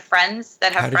have friends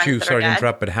that have friends that are dead. Sorry to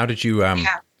interrupt, but how did you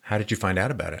find out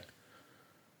about it?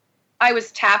 I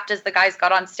was tapped as the guys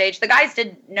got on stage. The guys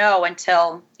didn't know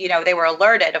until, they were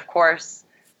alerted, of course.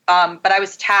 But I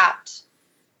was tapped,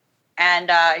 and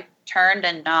I turned,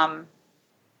 and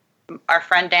our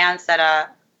friend Dan said,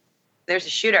 there's a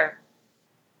shooter.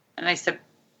 And I said,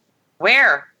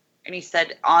 where? And he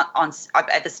said,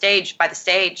 at the stage, by the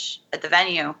stage, at the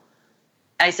venue. And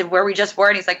I said, where we just were?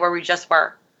 And he's like, where we just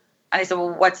were. And I said,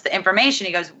 well, what's the information?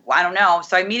 He goes, well, I don't know.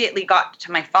 So I immediately got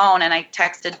to my phone, and I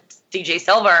texted DJ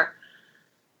Silver,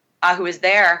 who was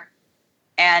there.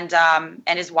 And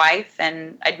his wife,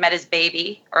 and I'd met his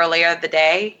baby earlier the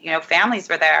day. Families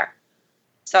were there.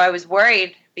 So I was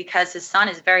worried because his son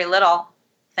is very little,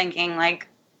 thinking, like,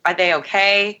 are they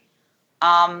okay?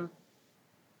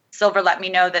 Silver let me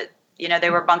know that, they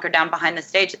were bunkered down behind the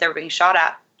stage, that they were being shot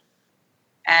at.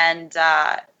 And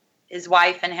his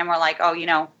wife and him were like, oh,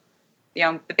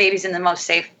 the baby's in the most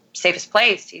safest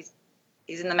place. He's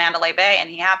in the Mandalay Bay, and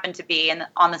he happened to be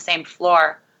on the same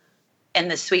floor in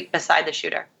the suite beside the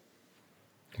shooter.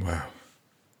 Wow.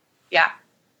 Yeah.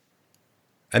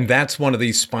 And that's one of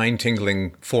these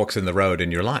spine-tingling forks in the road in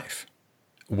your life,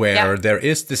 where there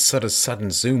is this sort of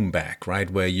sudden zoom back, right?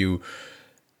 Where you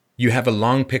have a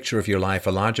long picture of your life,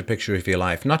 a larger picture of your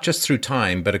life, not just through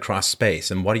time, but across space.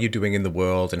 And what are you doing in the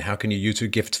world? And how can you use your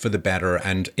gifts for the better?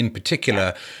 And in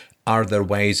particular, are there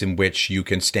ways in which you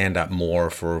can stand up more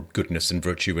for goodness and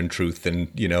virtue and truth and,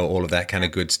 all of that kind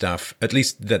of good stuff? At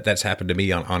least that's happened to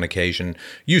me on occasion,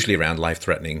 usually around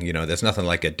life-threatening. There's nothing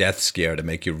like a death scare to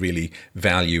make you really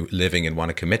value living and want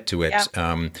to commit to it.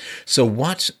 Yeah. So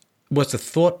what was the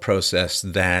thought process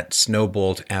that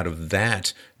snowballed out of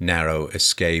that narrow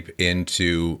escape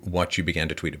into what you began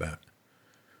to tweet about?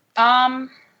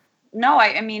 No,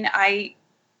 I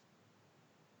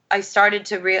started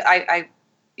to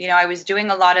I was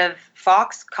doing a lot of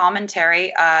Fox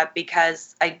commentary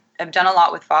because I've done a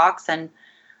lot with Fox, and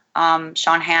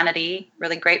Sean Hannity,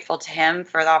 really grateful to him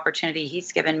for the opportunity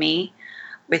he's given me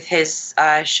with his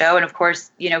show. And of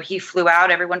course, he flew out,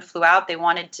 everyone flew out. They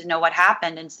wanted to know what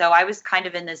happened. And so I was kind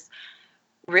of in this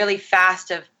really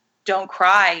fast of don't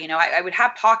cry. I would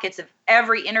have pockets of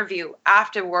every interview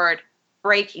afterward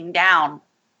breaking down.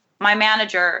 My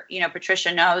manager,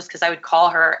 Patricia knows, because I would call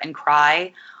her and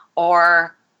cry,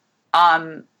 or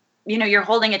you're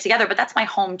holding it together, but that's my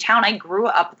hometown. I grew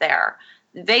up there.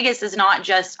 Vegas is not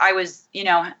just, I was,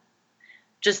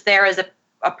 just there as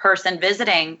a person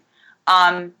visiting.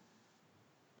 I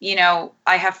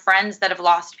have friends that have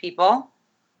lost people.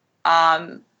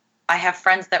 I have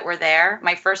friends that were there.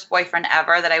 My first boyfriend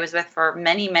ever that I was with for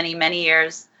many, many, many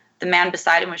years, the man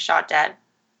beside him was shot dead.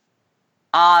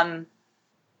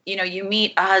 You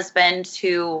meet a husband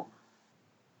who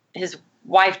his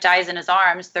wife dies in his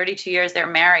arms, 32 years they're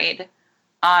married.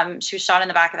 She was shot in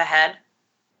the back of the head.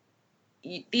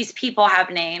 These people have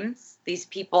names. These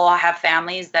people have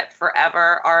families that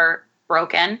forever are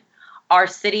broken. Our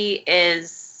city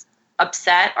is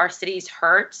upset. Our city's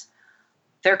hurt.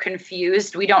 They're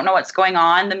confused. We don't know what's going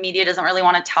on. The media doesn't really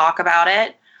want to talk about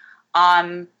it.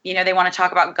 They want to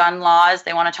talk about gun laws.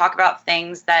 They want to talk about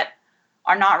things that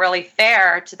are not really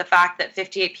fair to the fact that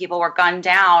 58 people were gunned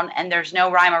down, and there's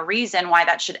no rhyme or reason why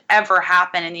that should ever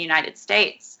happen in the United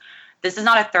States. This is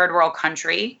not a third world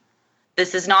country.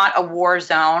 This is not a war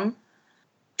zone.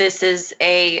 This is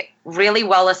a really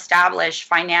well-established,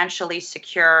 financially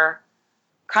secure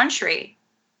country.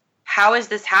 How is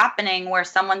this happening where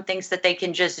someone thinks that they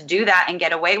can just do that and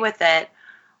get away with it,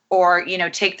 or,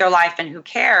 take their life and who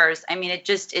cares? I mean, it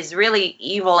just is really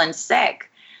evil and sick.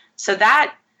 So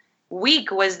that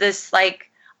week was this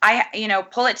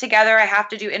pull it together. I have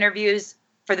to do interviews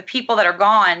for the people that are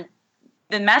gone.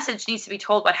 The message needs to be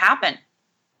told what happened.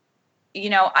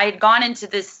 I had gone into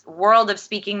this world of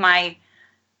speaking my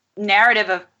narrative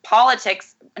of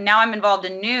politics. Now I'm involved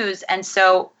in news. And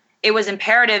so it was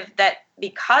imperative that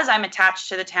because I'm attached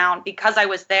to the town, because I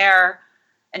was there,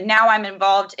 and now I'm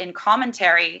involved in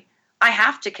commentary, I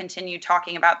have to continue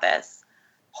talking about this.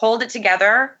 Hold it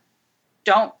together.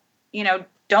 Don't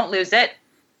lose it.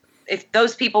 If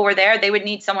those people were there, they would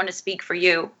need someone to speak for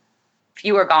you. If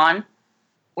you were gone,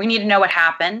 we need to know what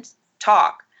happened.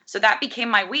 Talk. So that became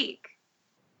my week.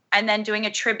 And then doing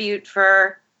a tribute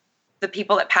for the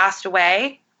people that passed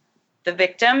away, the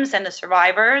victims and the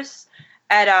survivors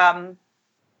at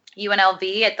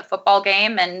UNLV at the football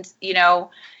game, and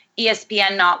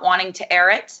ESPN not wanting to air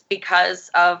it because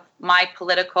of my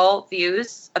political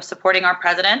views of supporting our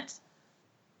president.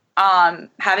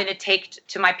 Having to take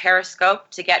to my Periscope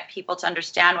to get people to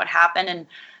understand what happened, and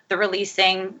the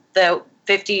releasing the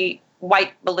 50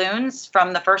 white balloons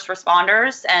from the first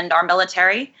responders and our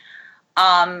military.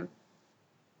 And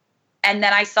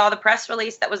then I saw the press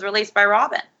release that was released by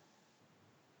Robin.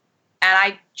 And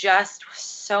I just was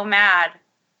so mad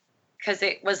because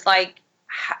it was like,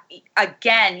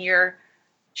 again, you're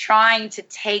trying to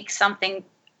take something,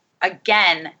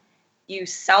 again, you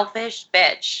selfish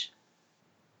bitch.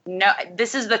 No,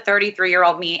 this is the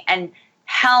 33-year-old me, and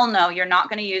hell no, you're not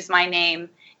going to use my name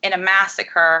in a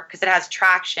massacre because it has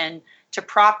traction to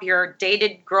prop your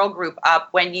dated girl group up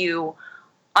when you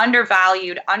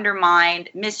undervalued, undermined,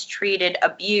 mistreated,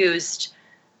 abused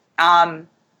all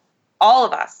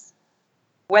of us.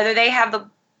 Whether they have the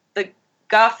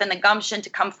guff and the gumption to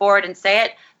come forward and say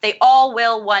it, they all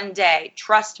will one day.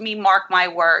 Trust me, mark my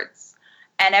words.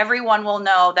 And everyone will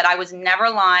know that I was never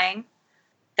lying,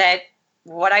 that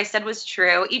what I said was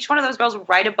true. Each one of those girls will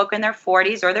write a book in their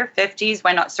 40s or their 50s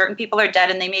when certain people are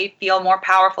dead and they may feel more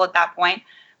powerful at that point.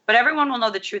 But everyone will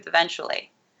know the truth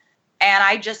eventually. And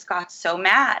I just got so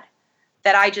mad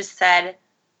that I just said,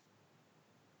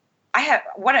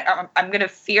 I'm going to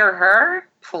fear her?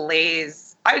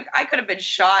 Please. I could have been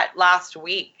shot last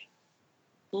week.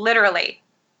 Literally.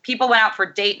 People went out for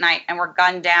date night and were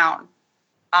gunned down.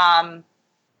 I'm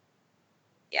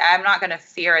not going to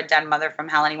fear a dead mother from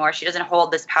hell anymore. She doesn't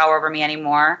hold this power over me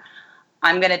anymore.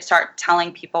 I'm going to start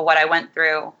telling people what I went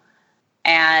through.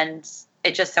 And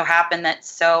it just so happened that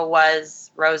so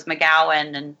was Rose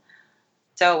McGowan, and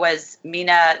so was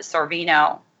Mina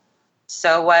Sorvino.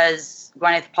 So was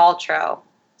Gwyneth Paltrow.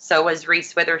 So was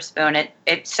Reese Witherspoon.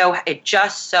 It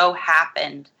just so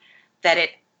happened that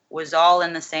it was all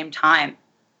in the same time.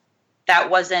 That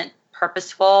wasn't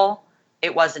purposeful.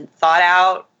 It wasn't thought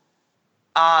out.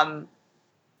 And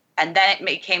then it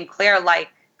became clear,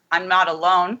 I'm not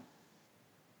alone.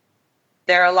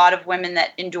 There are a lot of women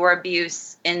that endure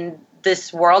abuse in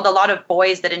this world, a lot of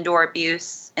boys that endure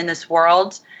abuse in this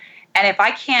world. And if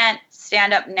I can't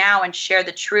stand up now and share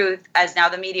the truth, as now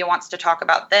the media wants to talk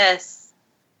about this,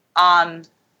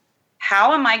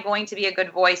 how am I going to be a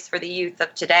good voice for the youth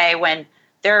of today when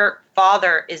their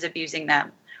father is abusing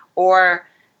them, or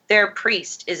their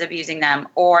priest is abusing them,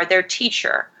 or their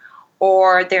teacher,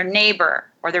 or their neighbor,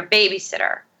 or their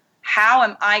babysitter? How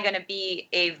am I going to be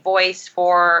a voice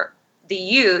for the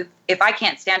youth if I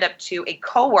can't stand up to a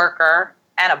coworker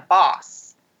and a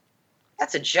boss?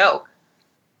 That's a joke.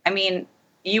 I mean,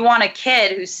 you want a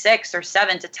kid who's 6 or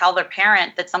 7 to tell their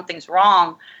parent that something's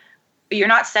wrong, but you're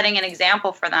not setting an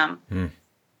example for them.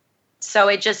 So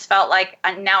it just felt like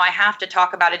now I have to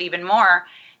talk about it even more.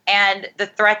 and the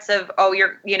threats of, oh,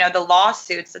 the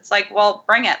lawsuits. It's like, well,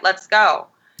 bring it. Let's go.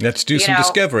 Let's do some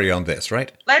discovery on this,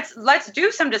 right? Let's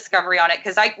do some discovery on it,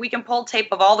 because we can pull tape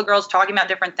of all the girls talking about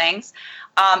different things.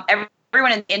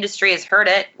 Everyone in the industry has heard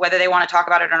it, whether they want to talk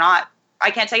about it or not.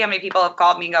 I can't tell you how many people have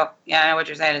called me and go, yeah, I know what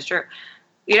you're saying is true.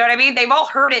 You know what I mean? They've all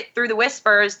heard it through the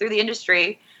whispers, through the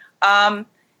industry. And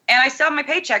I still have my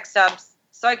paycheck stubs,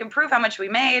 so I can prove how much we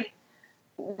made.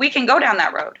 We can go down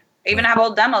that road. I even have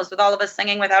old demos with all of us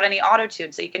singing without any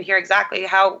auto-tune, so you can hear exactly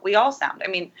how we all sound. I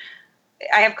mean,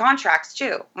 I have contracts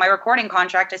too. My recording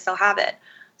contract, I still have it.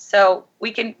 So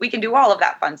we can do all of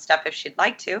that fun stuff if she'd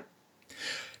like to.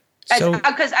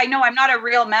 Because I know I'm not a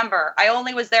real member. I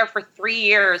only was there for 3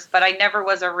 years, but I never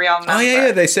was a real member. Oh,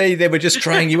 yeah. They say they were just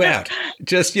trying you out.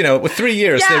 Just, with 3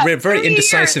 years, they're a very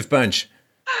indecisive bunch.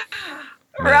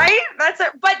 Right? But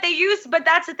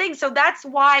that's the thing. So that's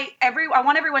why I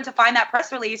want everyone to find that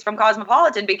press release from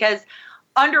Cosmopolitan, because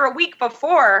under a week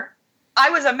before, I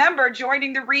was a member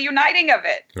joining the reuniting of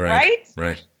it.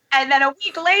 Right. And then a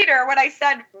week later, when I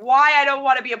said why I don't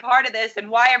want to be a part of this and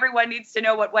why everyone needs to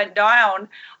know what went down,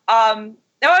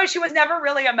 no, she was never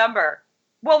really a member.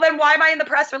 Well, then why am I in the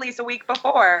press release a week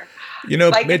before?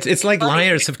 It's like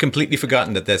liars have completely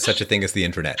forgotten that there's such a thing as the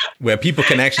internet, where people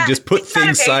can actually just put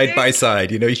things side by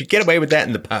side. You could get away with that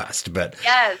in the past, but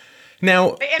yes.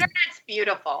 Now the internet's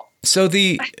beautiful. So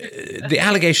the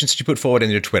allegations that you put forward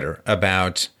in your Twitter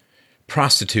about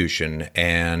prostitution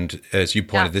and, as you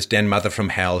pointed, this den mother from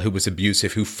hell who was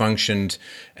abusive, who functioned,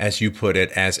 as you put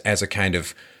it, as a kind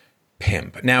of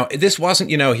pimp. Now, this wasn't,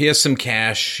 here's some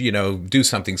cash, do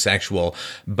something sexual,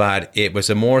 but it was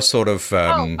a more sort of...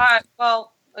 there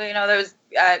was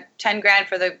 10 grand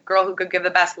for the girl who could give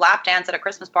the best lap dance at a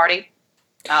Christmas party.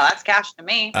 Oh, that's cash to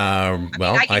me.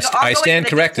 I stand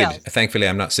corrected. Details. Thankfully,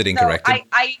 I'm not sitting corrected.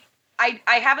 I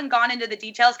haven't gone into the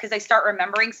details because I start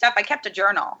remembering stuff. I kept a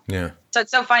journal. Yeah. So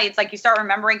it's so funny. It's like you start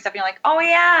remembering stuff and you're like, oh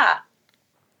yeah.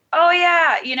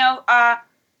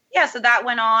 So that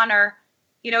went on, or,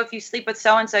 if you sleep with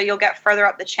so-and-so, you'll get further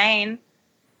up the chain.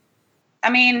 I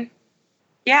mean,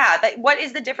 what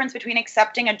is the difference between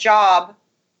accepting a job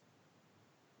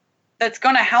that's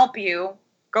going to help you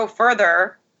go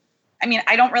further? I mean,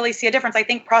 I don't really see a difference. I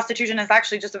think prostitution is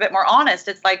actually just a bit more honest.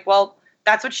 It's like, well,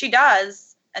 that's what she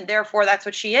does, and therefore that's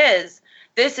what she is.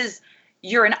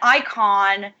 You're an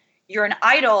icon, you're an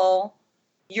idol,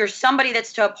 you're somebody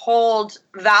that's to uphold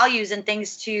values and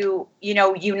things to,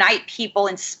 unite people,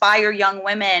 inspire young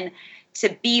women to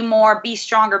be more, be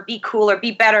stronger, be cooler,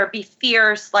 be better, be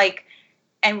fierce,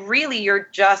 and really you're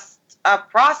just a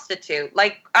prostitute.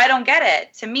 I don't get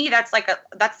it. To me,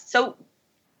 that's so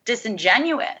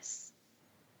disingenuous.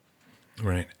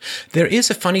 Right. There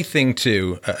is a funny thing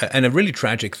too, and a really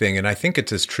tragic thing, and I think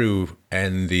it's as true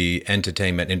in the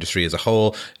entertainment industry as a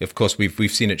whole. Of course, we've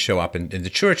seen it show up in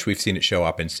the church, we've seen it show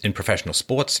up in professional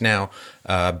sports now,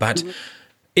 but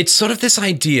it's sort of this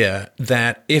idea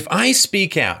that if I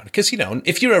speak out, because,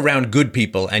 if you're around good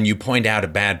people and you point out a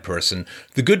bad person,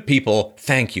 the good people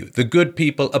thank you. The good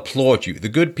people applaud you. The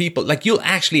good people, you'll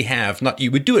actually have,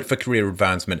 you would do it for career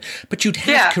advancement, but you'd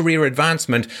have career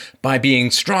advancement by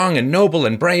being strong and noble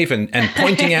and brave and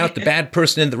pointing out the bad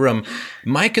person in the room.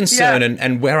 My concern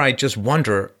and where I just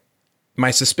wonder, my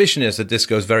suspicion is that this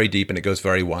goes very deep and it goes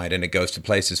very wide and it goes to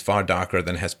places far darker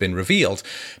than has been revealed.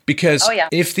 Because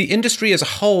if the industry as a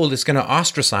whole is going to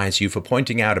ostracize you for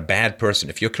pointing out a bad person,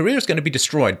 if your career is going to be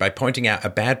destroyed by pointing out a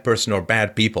bad person or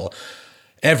bad people,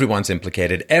 everyone's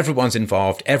implicated, everyone's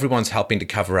involved, everyone's helping to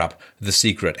cover up the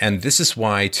secret. And this is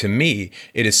why, to me,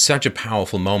 it is such a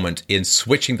powerful moment in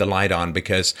switching the light on,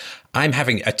 because I'm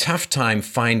having a tough time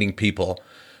finding people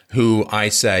who I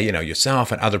say,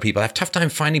 yourself and other people, I have a tough time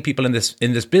finding people in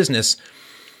this business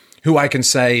who I can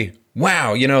say,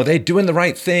 wow, they're doing the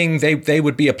right thing. They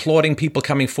would be applauding people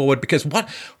coming forward, because what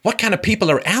kind of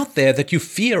people are out there that you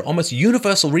fear almost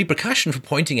universal repercussion for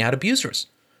pointing out abusers?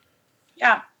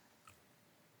 Yeah.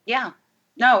 Yeah.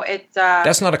 No, it's...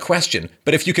 That's not a question,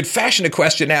 but if you could fashion a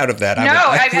question out of that, I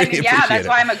really appreciate it. That's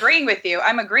why I'm agreeing with you.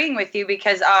 I'm agreeing with you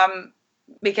because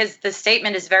the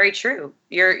statement is very true.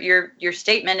 Your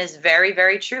statement is very,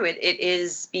 very true. It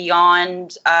is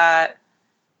beyond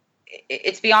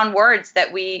it's beyond words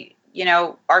that we,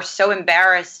 are so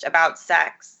embarrassed about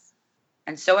sex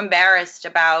and so embarrassed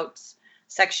about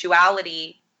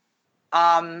sexuality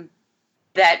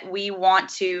that we want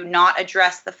to not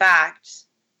address the fact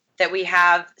that we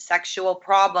have sexual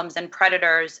problems and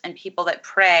predators and people that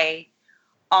prey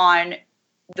on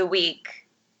the weak.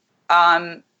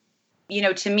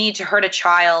 To me, to hurt a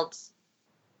child,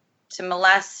 to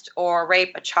molest or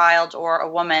rape a child or a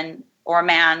woman or a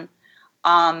man,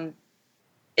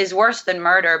 is worse than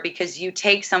murder, because you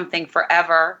take something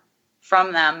forever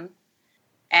from them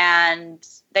and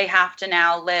they have to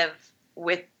now live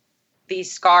with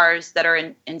these scars that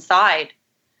are inside.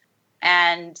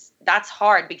 And that's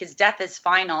hard, because death is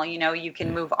final. You know, you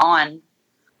can move on.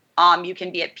 You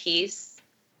can be at peace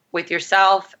with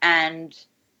yourself, and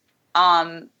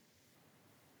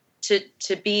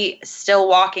to be still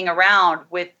walking around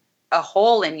with a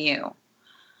hole in you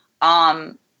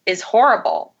is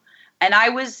horrible. And I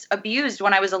was abused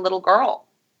when I was a little girl.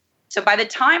 So by the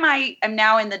time I am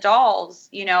now in the dolls,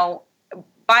 you know,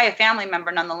 by a family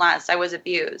member nonetheless, I was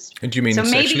abused. And do you mean so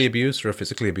sexually abused or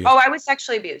physically abused? Oh, I was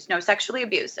sexually abused. No, sexually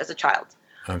abused as a child.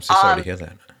 I'm so sorry to hear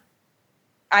that.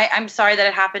 I'm sorry that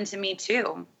it happened to me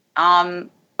too.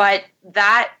 But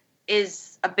that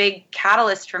is a big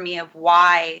catalyst for me of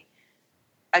why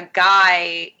a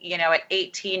guy, you know, at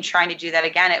 18 trying to do that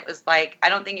again, it was like, I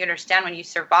don't think you understand, when you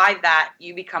survive that,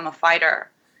 you become a fighter.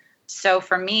 So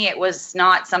for me, it was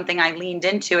not something I leaned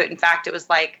into it. In fact, it was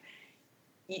like,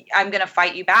 I'm going to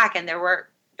fight you back. And there were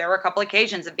a couple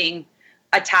occasions of being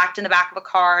attacked in the back of a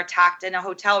car, attacked in a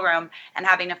hotel room, and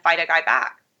having to fight a guy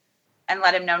back and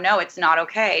let him know, no, it's not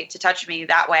okay to touch me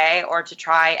that way or to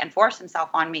try and force himself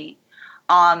on me.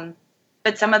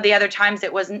 But some of the other times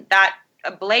it wasn't that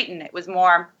blatant. It was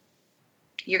more,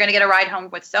 you're going to get a ride home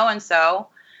with so-and-so.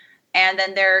 And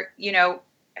then they're, you know,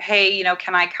 hey, you know,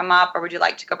 can I come up, or would you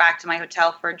like to go back to my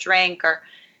hotel for a drink? Or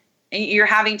you're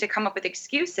having to come up with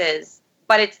excuses.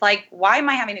 But it's like, why am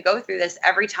I having to go through this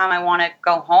every time I want to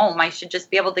go home? I should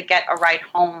just be able to get a ride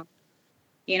home.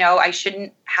 You know, I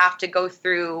shouldn't have to go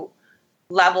through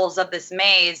levels of this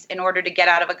maze in order to get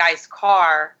out of a guy's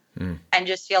car and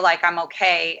just feel like I'm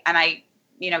okay. And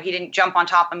he didn't jump on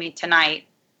top of me tonight.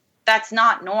 That's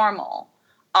not normal.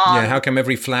 How come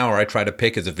every flower I try to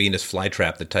pick is a Venus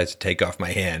flytrap that tries to take off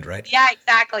my hand, right? Yeah,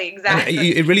 exactly. And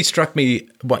it really struck me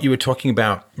what you were talking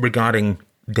about regarding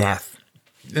death.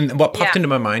 And what popped into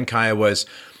my mind, Kaya, was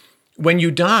when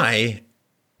you die,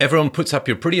 everyone puts up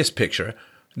your prettiest picture.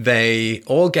 They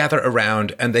all gather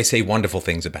around and they say wonderful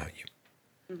things about you.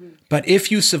 Mm-hmm. But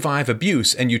if you survive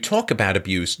abuse and you talk about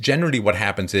abuse, generally what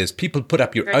happens is people put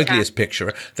up your ugliest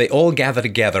picture. They all gather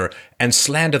together and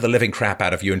slander the living crap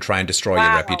out of you and try and destroy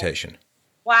your reputation.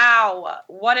 Wow.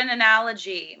 What an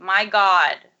analogy. My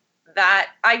God. That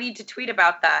I need to tweet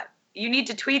about that. You need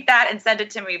to tweet that and send it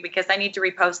to me, because I need to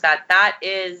repost that. That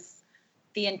is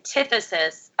the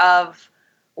antithesis of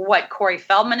what Corey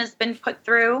Feldman has been put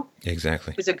through.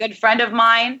 Exactly. Who's a good friend of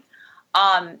mine.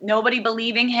 Nobody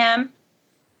believing him.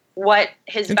 What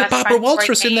his and best the Barbara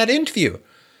Walters in that interview.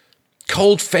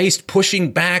 Cold-faced,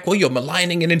 pushing back. Well, you're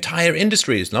maligning an entire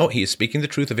industries. No, he is speaking the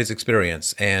truth of his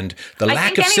experience and the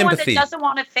lack of sympathy. Anyone that doesn't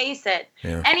want to face it,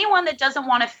 anyone that doesn't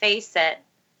want to face it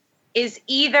is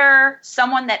either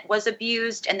someone that was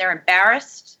abused and they're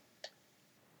embarrassed,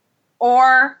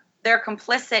 or they're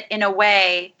complicit in a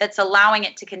way that's allowing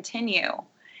it to continue.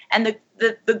 And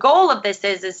the goal of this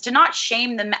is to not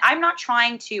shame them. I'm not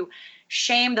trying to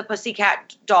shame the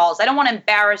Pussycat Dolls. I don't want to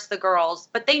embarrass the girls,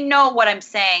 but they know what I'm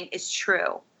saying is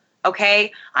true.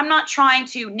 Okay? I'm not trying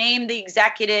to name the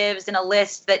executives in a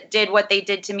list that did what they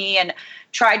did to me and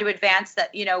try to advance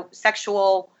that, you know,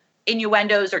 sexual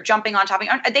innuendos or jumping on top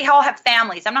of, they all have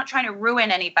families. I'm not trying to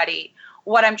ruin anybody.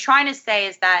 What I'm trying to say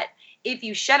is that if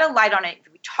you shed a light on it,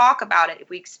 if we talk about it, if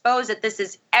we expose that this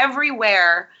is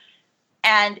everywhere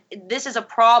and this is a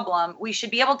problem, we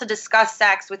should be able to discuss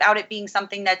sex without it being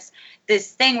something that's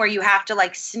this thing where you have to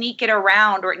like sneak it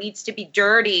around, or it needs to be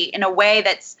dirty in a way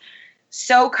that's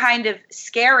so kind of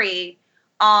scary.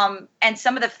 And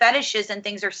some of the fetishes and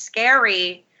things are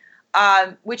scary,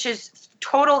 which is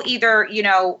total either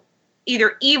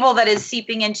evil that is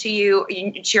seeping into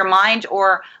your mind,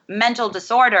 or mental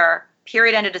disorder,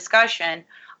 period, end of discussion.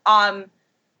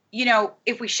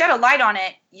 If we shed a light on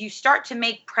it, you start to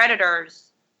make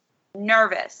predators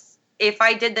nervous. If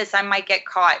I did this, I might get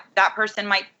caught. That person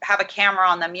might have a camera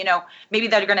on them, maybe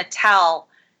they're going to tell.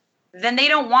 Then they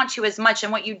don't want you as much.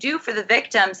 And what you do for the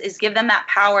victims is give them that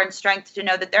power and strength to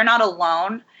know that they're not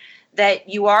alone, that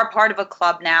you are part of a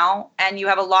club now, and you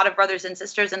have a lot of brothers and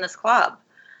sisters in this club.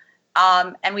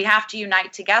 And we have to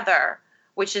unite together,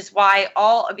 which is why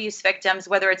all abuse victims,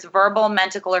 whether it's verbal,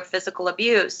 mental, or physical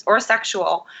abuse, or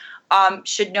sexual,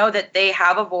 should know that they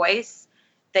have a voice,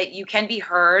 that you can be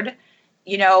heard.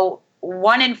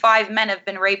 1 in 5 men have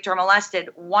been raped or molested.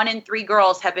 1 in 3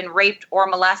 girls have been raped or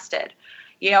molested.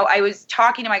 I was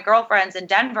talking to my girlfriends in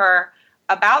Denver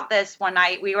about this one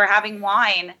night. We were having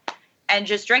wine and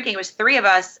just drinking. It was 3 of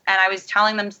us, and I was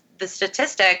telling them the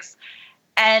statistics.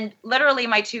 And literally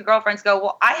my 2 girlfriends go,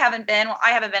 well, I haven't been. Well,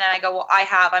 I haven't been. And I go, well, I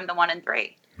have. I'm the 1 in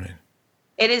 3.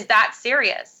 It is that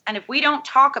serious. And if we don't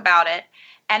talk about it,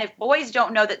 and if boys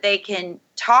don't know that they can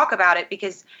talk about it,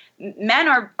 because men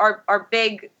are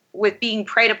big with being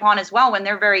preyed upon as well when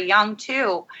they're very young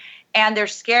too, and they're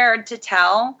scared to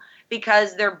tell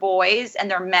because they're boys and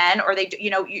they're men, or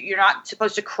you're not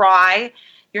supposed to cry,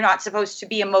 you're not supposed to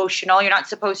be emotional, you're not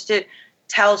supposed to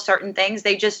tell certain things.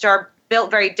 They just are built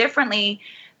very differently,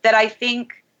 that I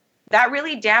think that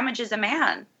really damages a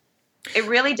man. It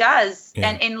really does. Yeah.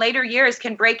 And in later years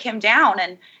can break him down.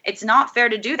 And it's not fair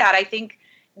to do that. I think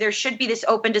there should be this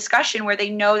open discussion where they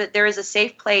know that there is a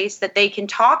safe place that they can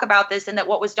talk about this, and that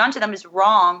what was done to them is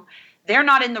wrong. They're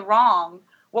not in the wrong.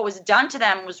 What was done to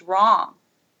them was wrong.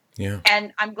 Yeah.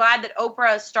 And I'm glad that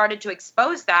Oprah started to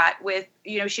expose that with,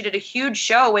 she did a huge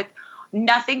show with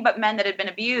nothing but men that had been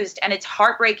abused. And it's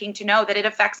heartbreaking to know that it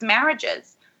affects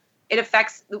marriages. It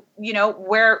affects,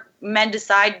 where men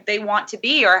decide they want to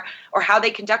be, or how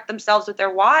they conduct themselves with their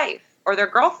wife or their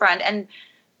girlfriend. And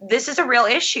this is a real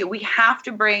issue. We have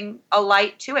to bring a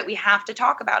light to it. We have to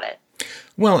talk about it.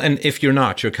 Well, and if you're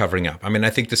not, you're covering up. I mean,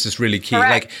 I think this is really key.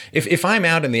 Correct. Like, if I'm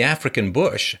out in the African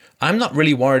bush, I'm not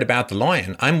really worried about the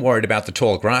lion. I'm worried about the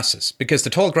tall grasses, because the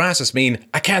tall grasses mean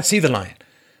I can't see the lion.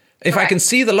 If Correct. I can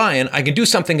see the lion, I can do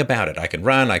something about it. I can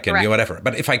run, I can do whatever.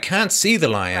 But if I can't see the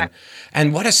lion, Correct.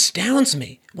 And what astounds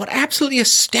me, what absolutely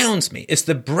astounds me, is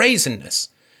the brazenness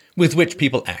with which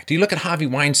people act. You look at Harvey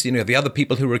Weinstein or the other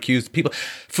people who were accused, people,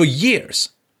 for years,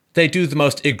 they do the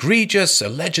most egregious,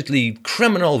 allegedly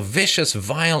criminal, vicious,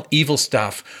 vile, evil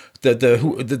stuff.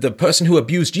 The person who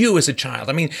abused you as a child.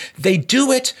 I mean, they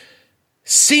do it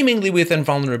seemingly with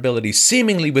invulnerability,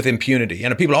 seemingly with impunity.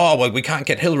 And people, we can't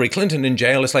get Hillary Clinton in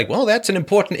jail. It's like, well, that's an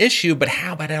important issue, but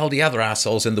how about all the other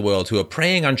assholes in the world who are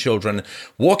preying on children,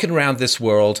 walking around this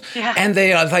world, and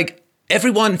they are like,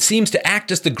 everyone seems to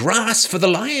act as the grass for the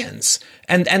lions.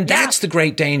 And that's the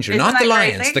great danger, not the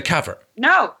lions, the cover.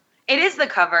 No, it is the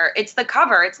cover. It's the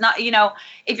cover. It's not,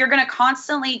 if you're going to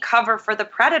constantly cover for the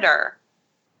predator,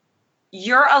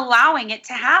 you're allowing it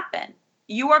to happen.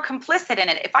 You are complicit in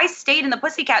it. If I stayed in the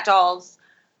Pussycat Dolls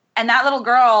and that little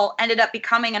girl ended up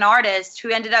becoming an artist who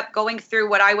ended up going through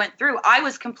what I went through, I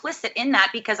was complicit in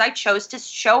that because I chose to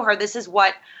show her this is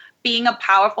what being a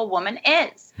powerful woman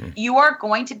is. You are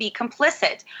going to be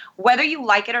complicit, whether you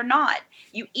like it or not.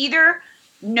 You either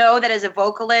know that as a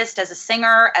vocalist, as a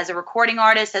singer, as a recording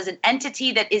artist, as an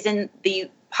entity that is in the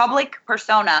public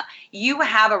persona, you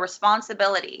have a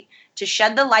responsibility to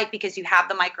shed the light because you have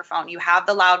the microphone, you have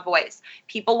the loud voice.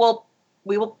 We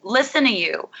will listen to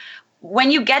you.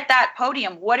 When you get that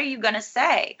podium, what are you going to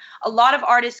say? A lot of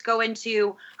artists go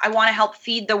into, I want to help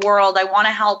feed the world. I want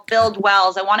to help build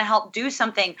wells. I want to help do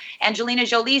something. Angelina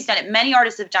Jolie's done it. Many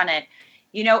artists have done it,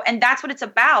 and that's what it's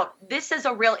about. This is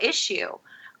a real issue.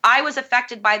 I was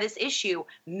affected by this issue.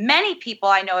 Many people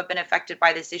I know have been affected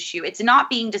by this issue. It's not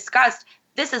being discussed.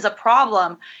 This is a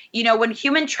problem. When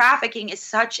human trafficking is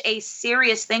such a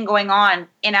serious thing going on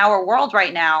in our world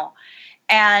right now,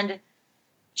 and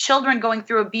children going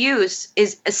through abuse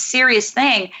is a serious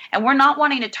thing, and we're not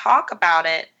wanting to talk about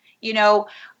it.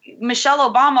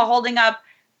 Michelle Obama holding up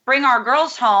 "Bring Our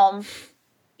Girls Home,"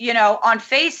 on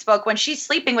Facebook when she's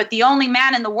sleeping with the only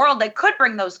man in the world that could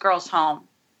bring those girls home.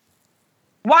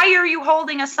 Why are you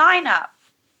holding a sign up?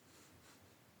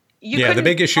 The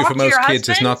big issue for most kids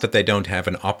is not that they don't have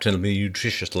an optimally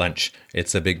nutritious lunch.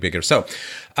 It's a bigger. So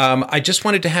I just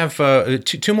wanted to have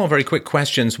two more very quick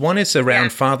questions. One is around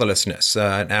fatherlessness.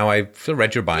 Now, I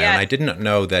read your bio, and I did not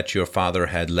know that your father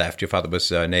had left. Your father was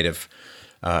Native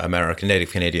American,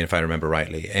 Native Canadian, if I remember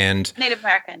rightly. And Native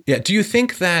American. Yeah. Do you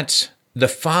think that the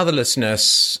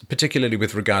fatherlessness, particularly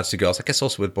with regards to girls, I guess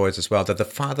also with boys as well, that the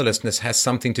fatherlessness has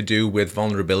something to do with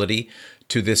vulnerability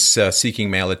to this seeking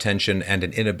male attention and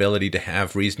an inability to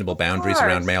have reasonable boundaries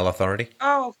around male authority?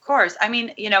 Oh, of course. I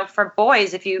mean, for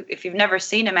boys, if you've never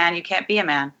seen a man, you can't be a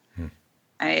man.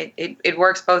 It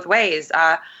works both ways.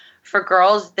 For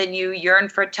girls, then you yearn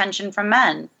for attention from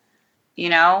men.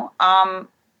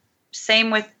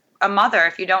 Same with a mother.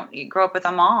 If you grow up with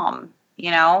a mom,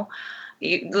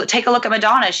 You take a look at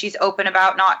Madonna. She's open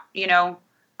about not,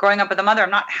 growing up with a mother.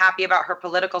 I'm not happy about her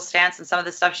political stance and some of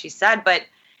the stuff she said, but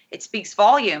it speaks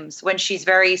volumes when she's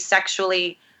very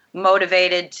sexually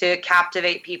motivated to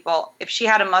captivate people. If she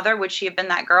had a mother, would she have been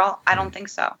that girl? I don't think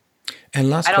so. And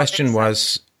last question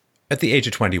was, at the age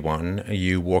of 21,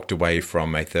 you walked away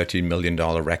from a $13 million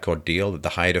record deal at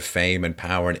the height of fame and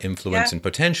power and influence and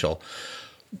potential.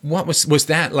 What was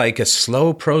that like a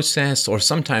slow process, or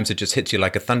sometimes it just hits you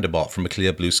like a thunderbolt from a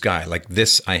clear blue sky? Like,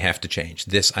 this I have to change,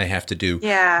 this I have to do.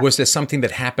 Yeah. Was there something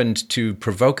that happened to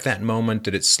provoke that moment?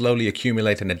 Did it slowly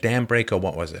accumulate in a dam break, or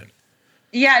what was it?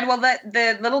 Yeah, well,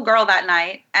 the little girl that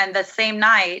night, and the same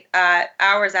night,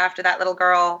 hours after that little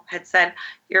girl had said,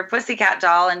 "You're a pussycat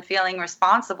doll," and feeling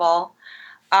responsible,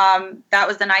 that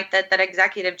was the night that that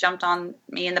executive jumped on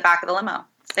me in the back of the limo.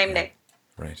 Same day.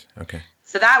 Right. Okay.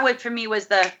 So that would, for me, was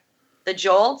the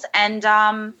jolt, and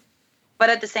but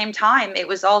at the same time, it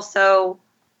was also,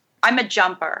 I'm a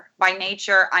jumper by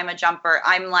nature. I'm a jumper.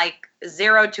 I'm like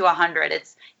 0 to 100.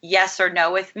 It's yes or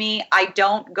no with me. I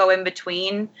don't go in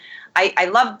between. I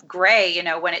love gray,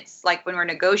 when it's like when we're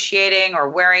negotiating or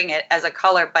wearing it as a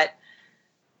color. But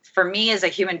for me as a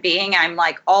human being, I'm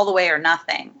like all the way or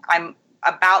nothing. I'm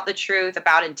about the truth,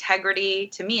 about integrity.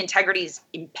 To me, integrity is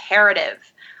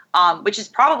imperative, which is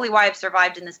probably why I've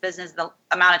survived in this business the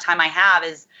amount of time I have.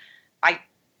 Is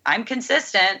I'm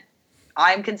consistent.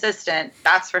 I'm consistent.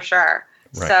 That's for sure.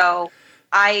 Right. So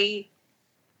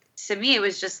to me, it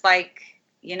was just like,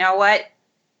 you know what?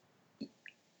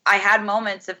 I had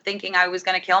moments of thinking I was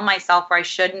going to kill myself, or I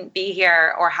shouldn't be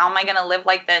here, or how am I going to live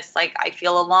like this? Like, I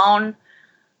feel alone.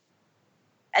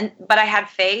 But I had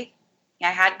faith. I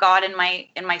had God in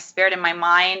my spirit, in my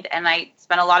mind. And I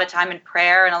spent a lot of time in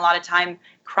prayer and a lot of time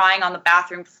crying on the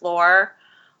bathroom floor.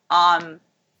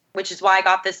 Which is why I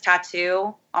got this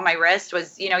tattoo on my wrist,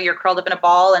 was, you're curled up in a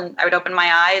ball, and I would open my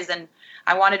eyes, and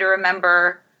I wanted to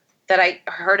remember that I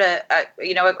heard a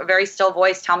very still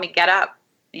voice tell me, get up,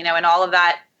 and all of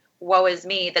that, woe is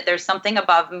me, that there's something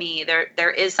above me.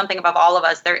 There is something above all of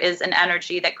us. There is an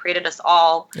energy that created us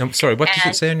all. I'm sorry, what does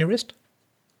it say on your wrist?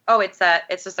 Oh, it's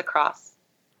just a cross.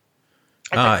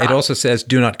 It also says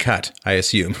do not cut, I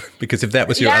assume, because if that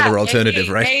was your other alternative,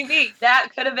 right? Maybe. That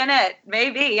could have been it.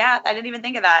 Maybe, yeah. I didn't even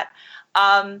think of that.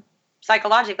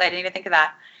 Psychologically, I didn't even think of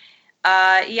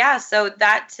that. So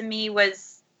that to me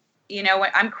was, when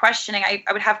I'm questioning, I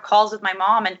would have calls with my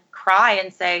mom and cry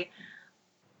and say,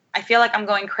 I feel like I'm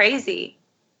going crazy.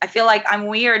 I feel like I'm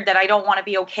weird, that I don't want to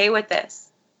be okay with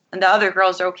this. And the other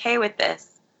girls are okay with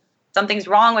this. Something's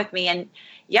wrong with me. And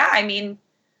yeah,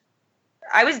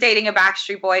 I was dating a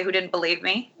Backstreet Boy who didn't believe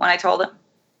me when I told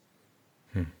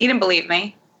him. He didn't believe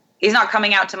me. He's not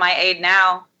coming out to my aid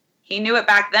now. He knew it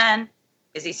back then.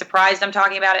 Is he surprised I'm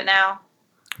talking about it now?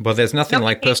 Well, there's nothing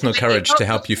like personal courage to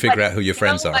help you figure out who your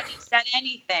friends are. Nobody said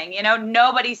anything.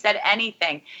 Nobody said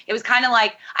anything. It was kind of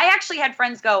like, I actually had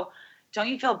friends go, don't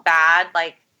you feel bad?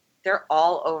 Like, they're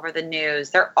all over the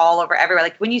news. They're all over everywhere.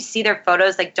 Like, when you see their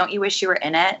photos, like, don't you wish you were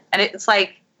in it? And it's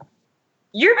like,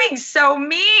 you're being so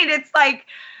mean. It's like,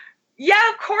 yeah,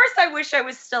 of course I wish I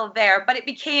was still there. But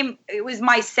it was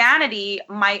my sanity,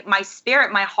 my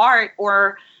spirit, my heart,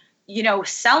 or,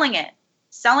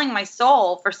 selling my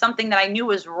soul for something that I knew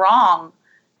was wrong.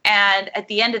 And at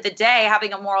the end of the day,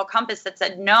 having a moral compass that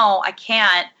said, no, I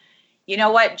can't. You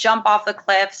know what? Jump off the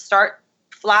cliff, start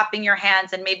flapping your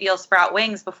hands, and maybe you'll sprout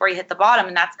wings before you hit the bottom.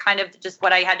 And that's kind of just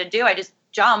what I had to do. I just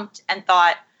jumped and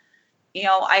thought,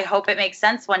 I hope it makes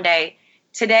sense one day.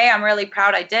 Today, I'm really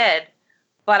proud I did.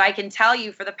 But I can tell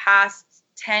you, for the past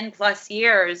 10 plus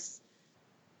years,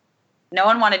 no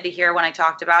one wanted to hear when I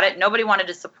talked about it. Nobody wanted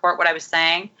to support what I was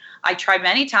saying. I tried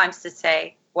many times to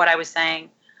say what I was saying.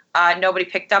 Nobody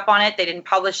picked up on it. They didn't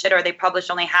publish it, or they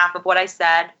published only half of what I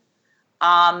said.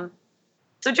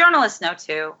 So journalists know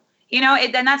too.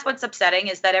 And that's what's upsetting,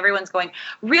 is that everyone's going,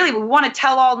 really, we want to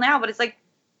tell all now. But it's like,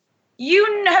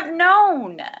 you have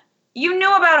known. You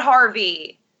knew about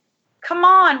Harvey. Come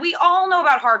on, we all know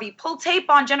about Harvey. Pull tape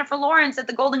on Jennifer Lawrence at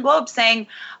the Golden Globe saying,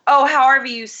 oh, Harvey,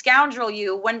 you scoundrel,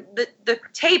 you. When the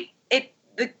tape,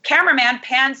 the cameraman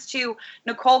pans to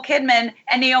Nicole Kidman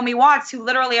and Naomi Watts, who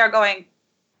literally are going,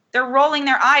 they're rolling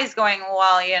their eyes going,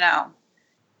 well,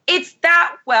 it's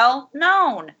that well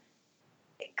known.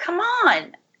 Come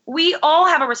on. We all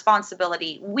have a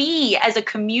responsibility. We, as a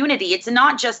community, it's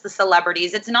not just the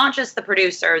celebrities. It's not just the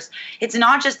producers. It's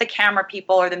not just the camera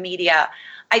people or the media.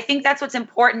 I think that's what's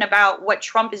important about what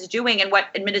Trump is doing and what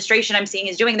administration I'm seeing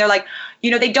is doing. They're like,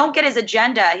 they don't get his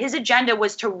agenda. His agenda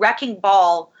was to wrecking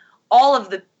ball all of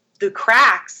the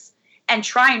cracks and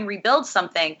try and rebuild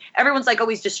something. Everyone's like, oh,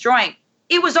 he's destroying.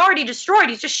 It was already destroyed.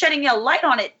 He's just shedding a light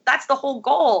on it. That's the whole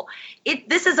goal.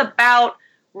 This is about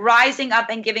rising up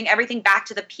and giving everything back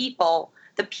to the people.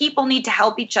 The people need to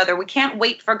help each other. We can't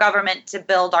wait for government to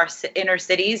build our inner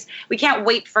cities. We can't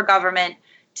wait for government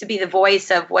to be the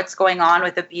voice of what's going on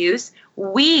with abuse.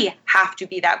 We have to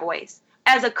be that voice.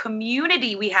 As a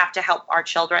community, we have to help our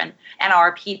children and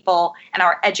our people and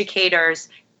our educators.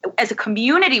 As a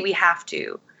community, we have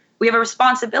a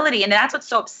responsibility. And that's what's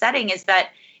so upsetting, is that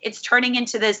it's turning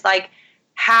into this like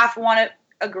half want to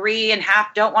agree and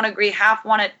half don't want to agree, half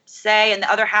want to say and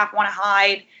the other half want to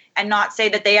hide and not say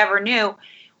that they ever knew.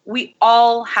 we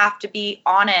all have to be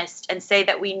honest and say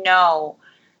that we know.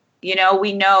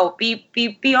 We know.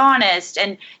 Be honest.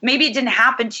 And maybe it didn't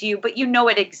happen to you, but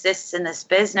it exists in this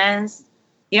business.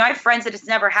 I have friends that it's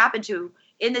never happened to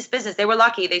in this business. They were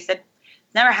lucky. They said,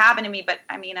 it's never happened to me, but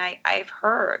I mean, I've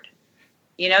heard,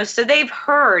 so they've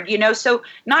heard, so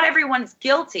not everyone's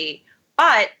guilty,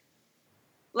 but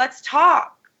let's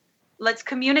talk. Let's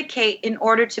communicate in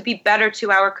order to be better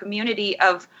to our community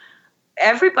of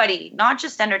everybody, not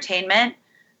just entertainment.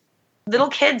 Little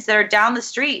kids that are down the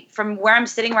street from where I'm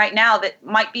sitting right now that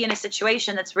might be in a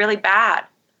situation that's really bad,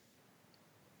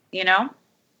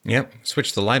 Yep.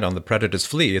 Switch the light on, the predators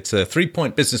flee. It's a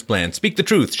 3-point business plan. Speak the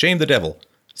truth, shame the devil,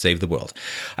 save the world.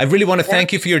 I really want to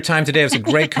thank you for your time today. It was a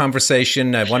great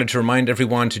conversation. I wanted to remind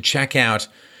everyone to check out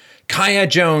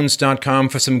KayaJones.com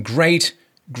for some great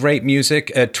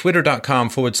music.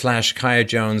 Twitter.com/Kaya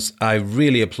Jones. I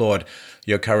really applaud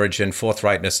your courage and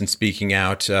forthrightness in speaking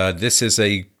out. This is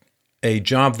a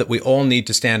job that we all need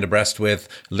to stand abreast with,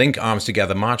 link arms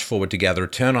together, march forward together,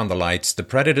 turn on the lights. The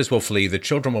predators will flee, the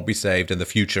children will be saved, and the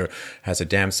future has a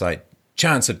damn sight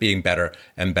chance of being better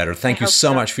and better. Thank you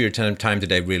so much for your time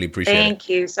today. Really appreciate it. Thank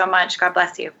you so much. God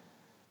bless you.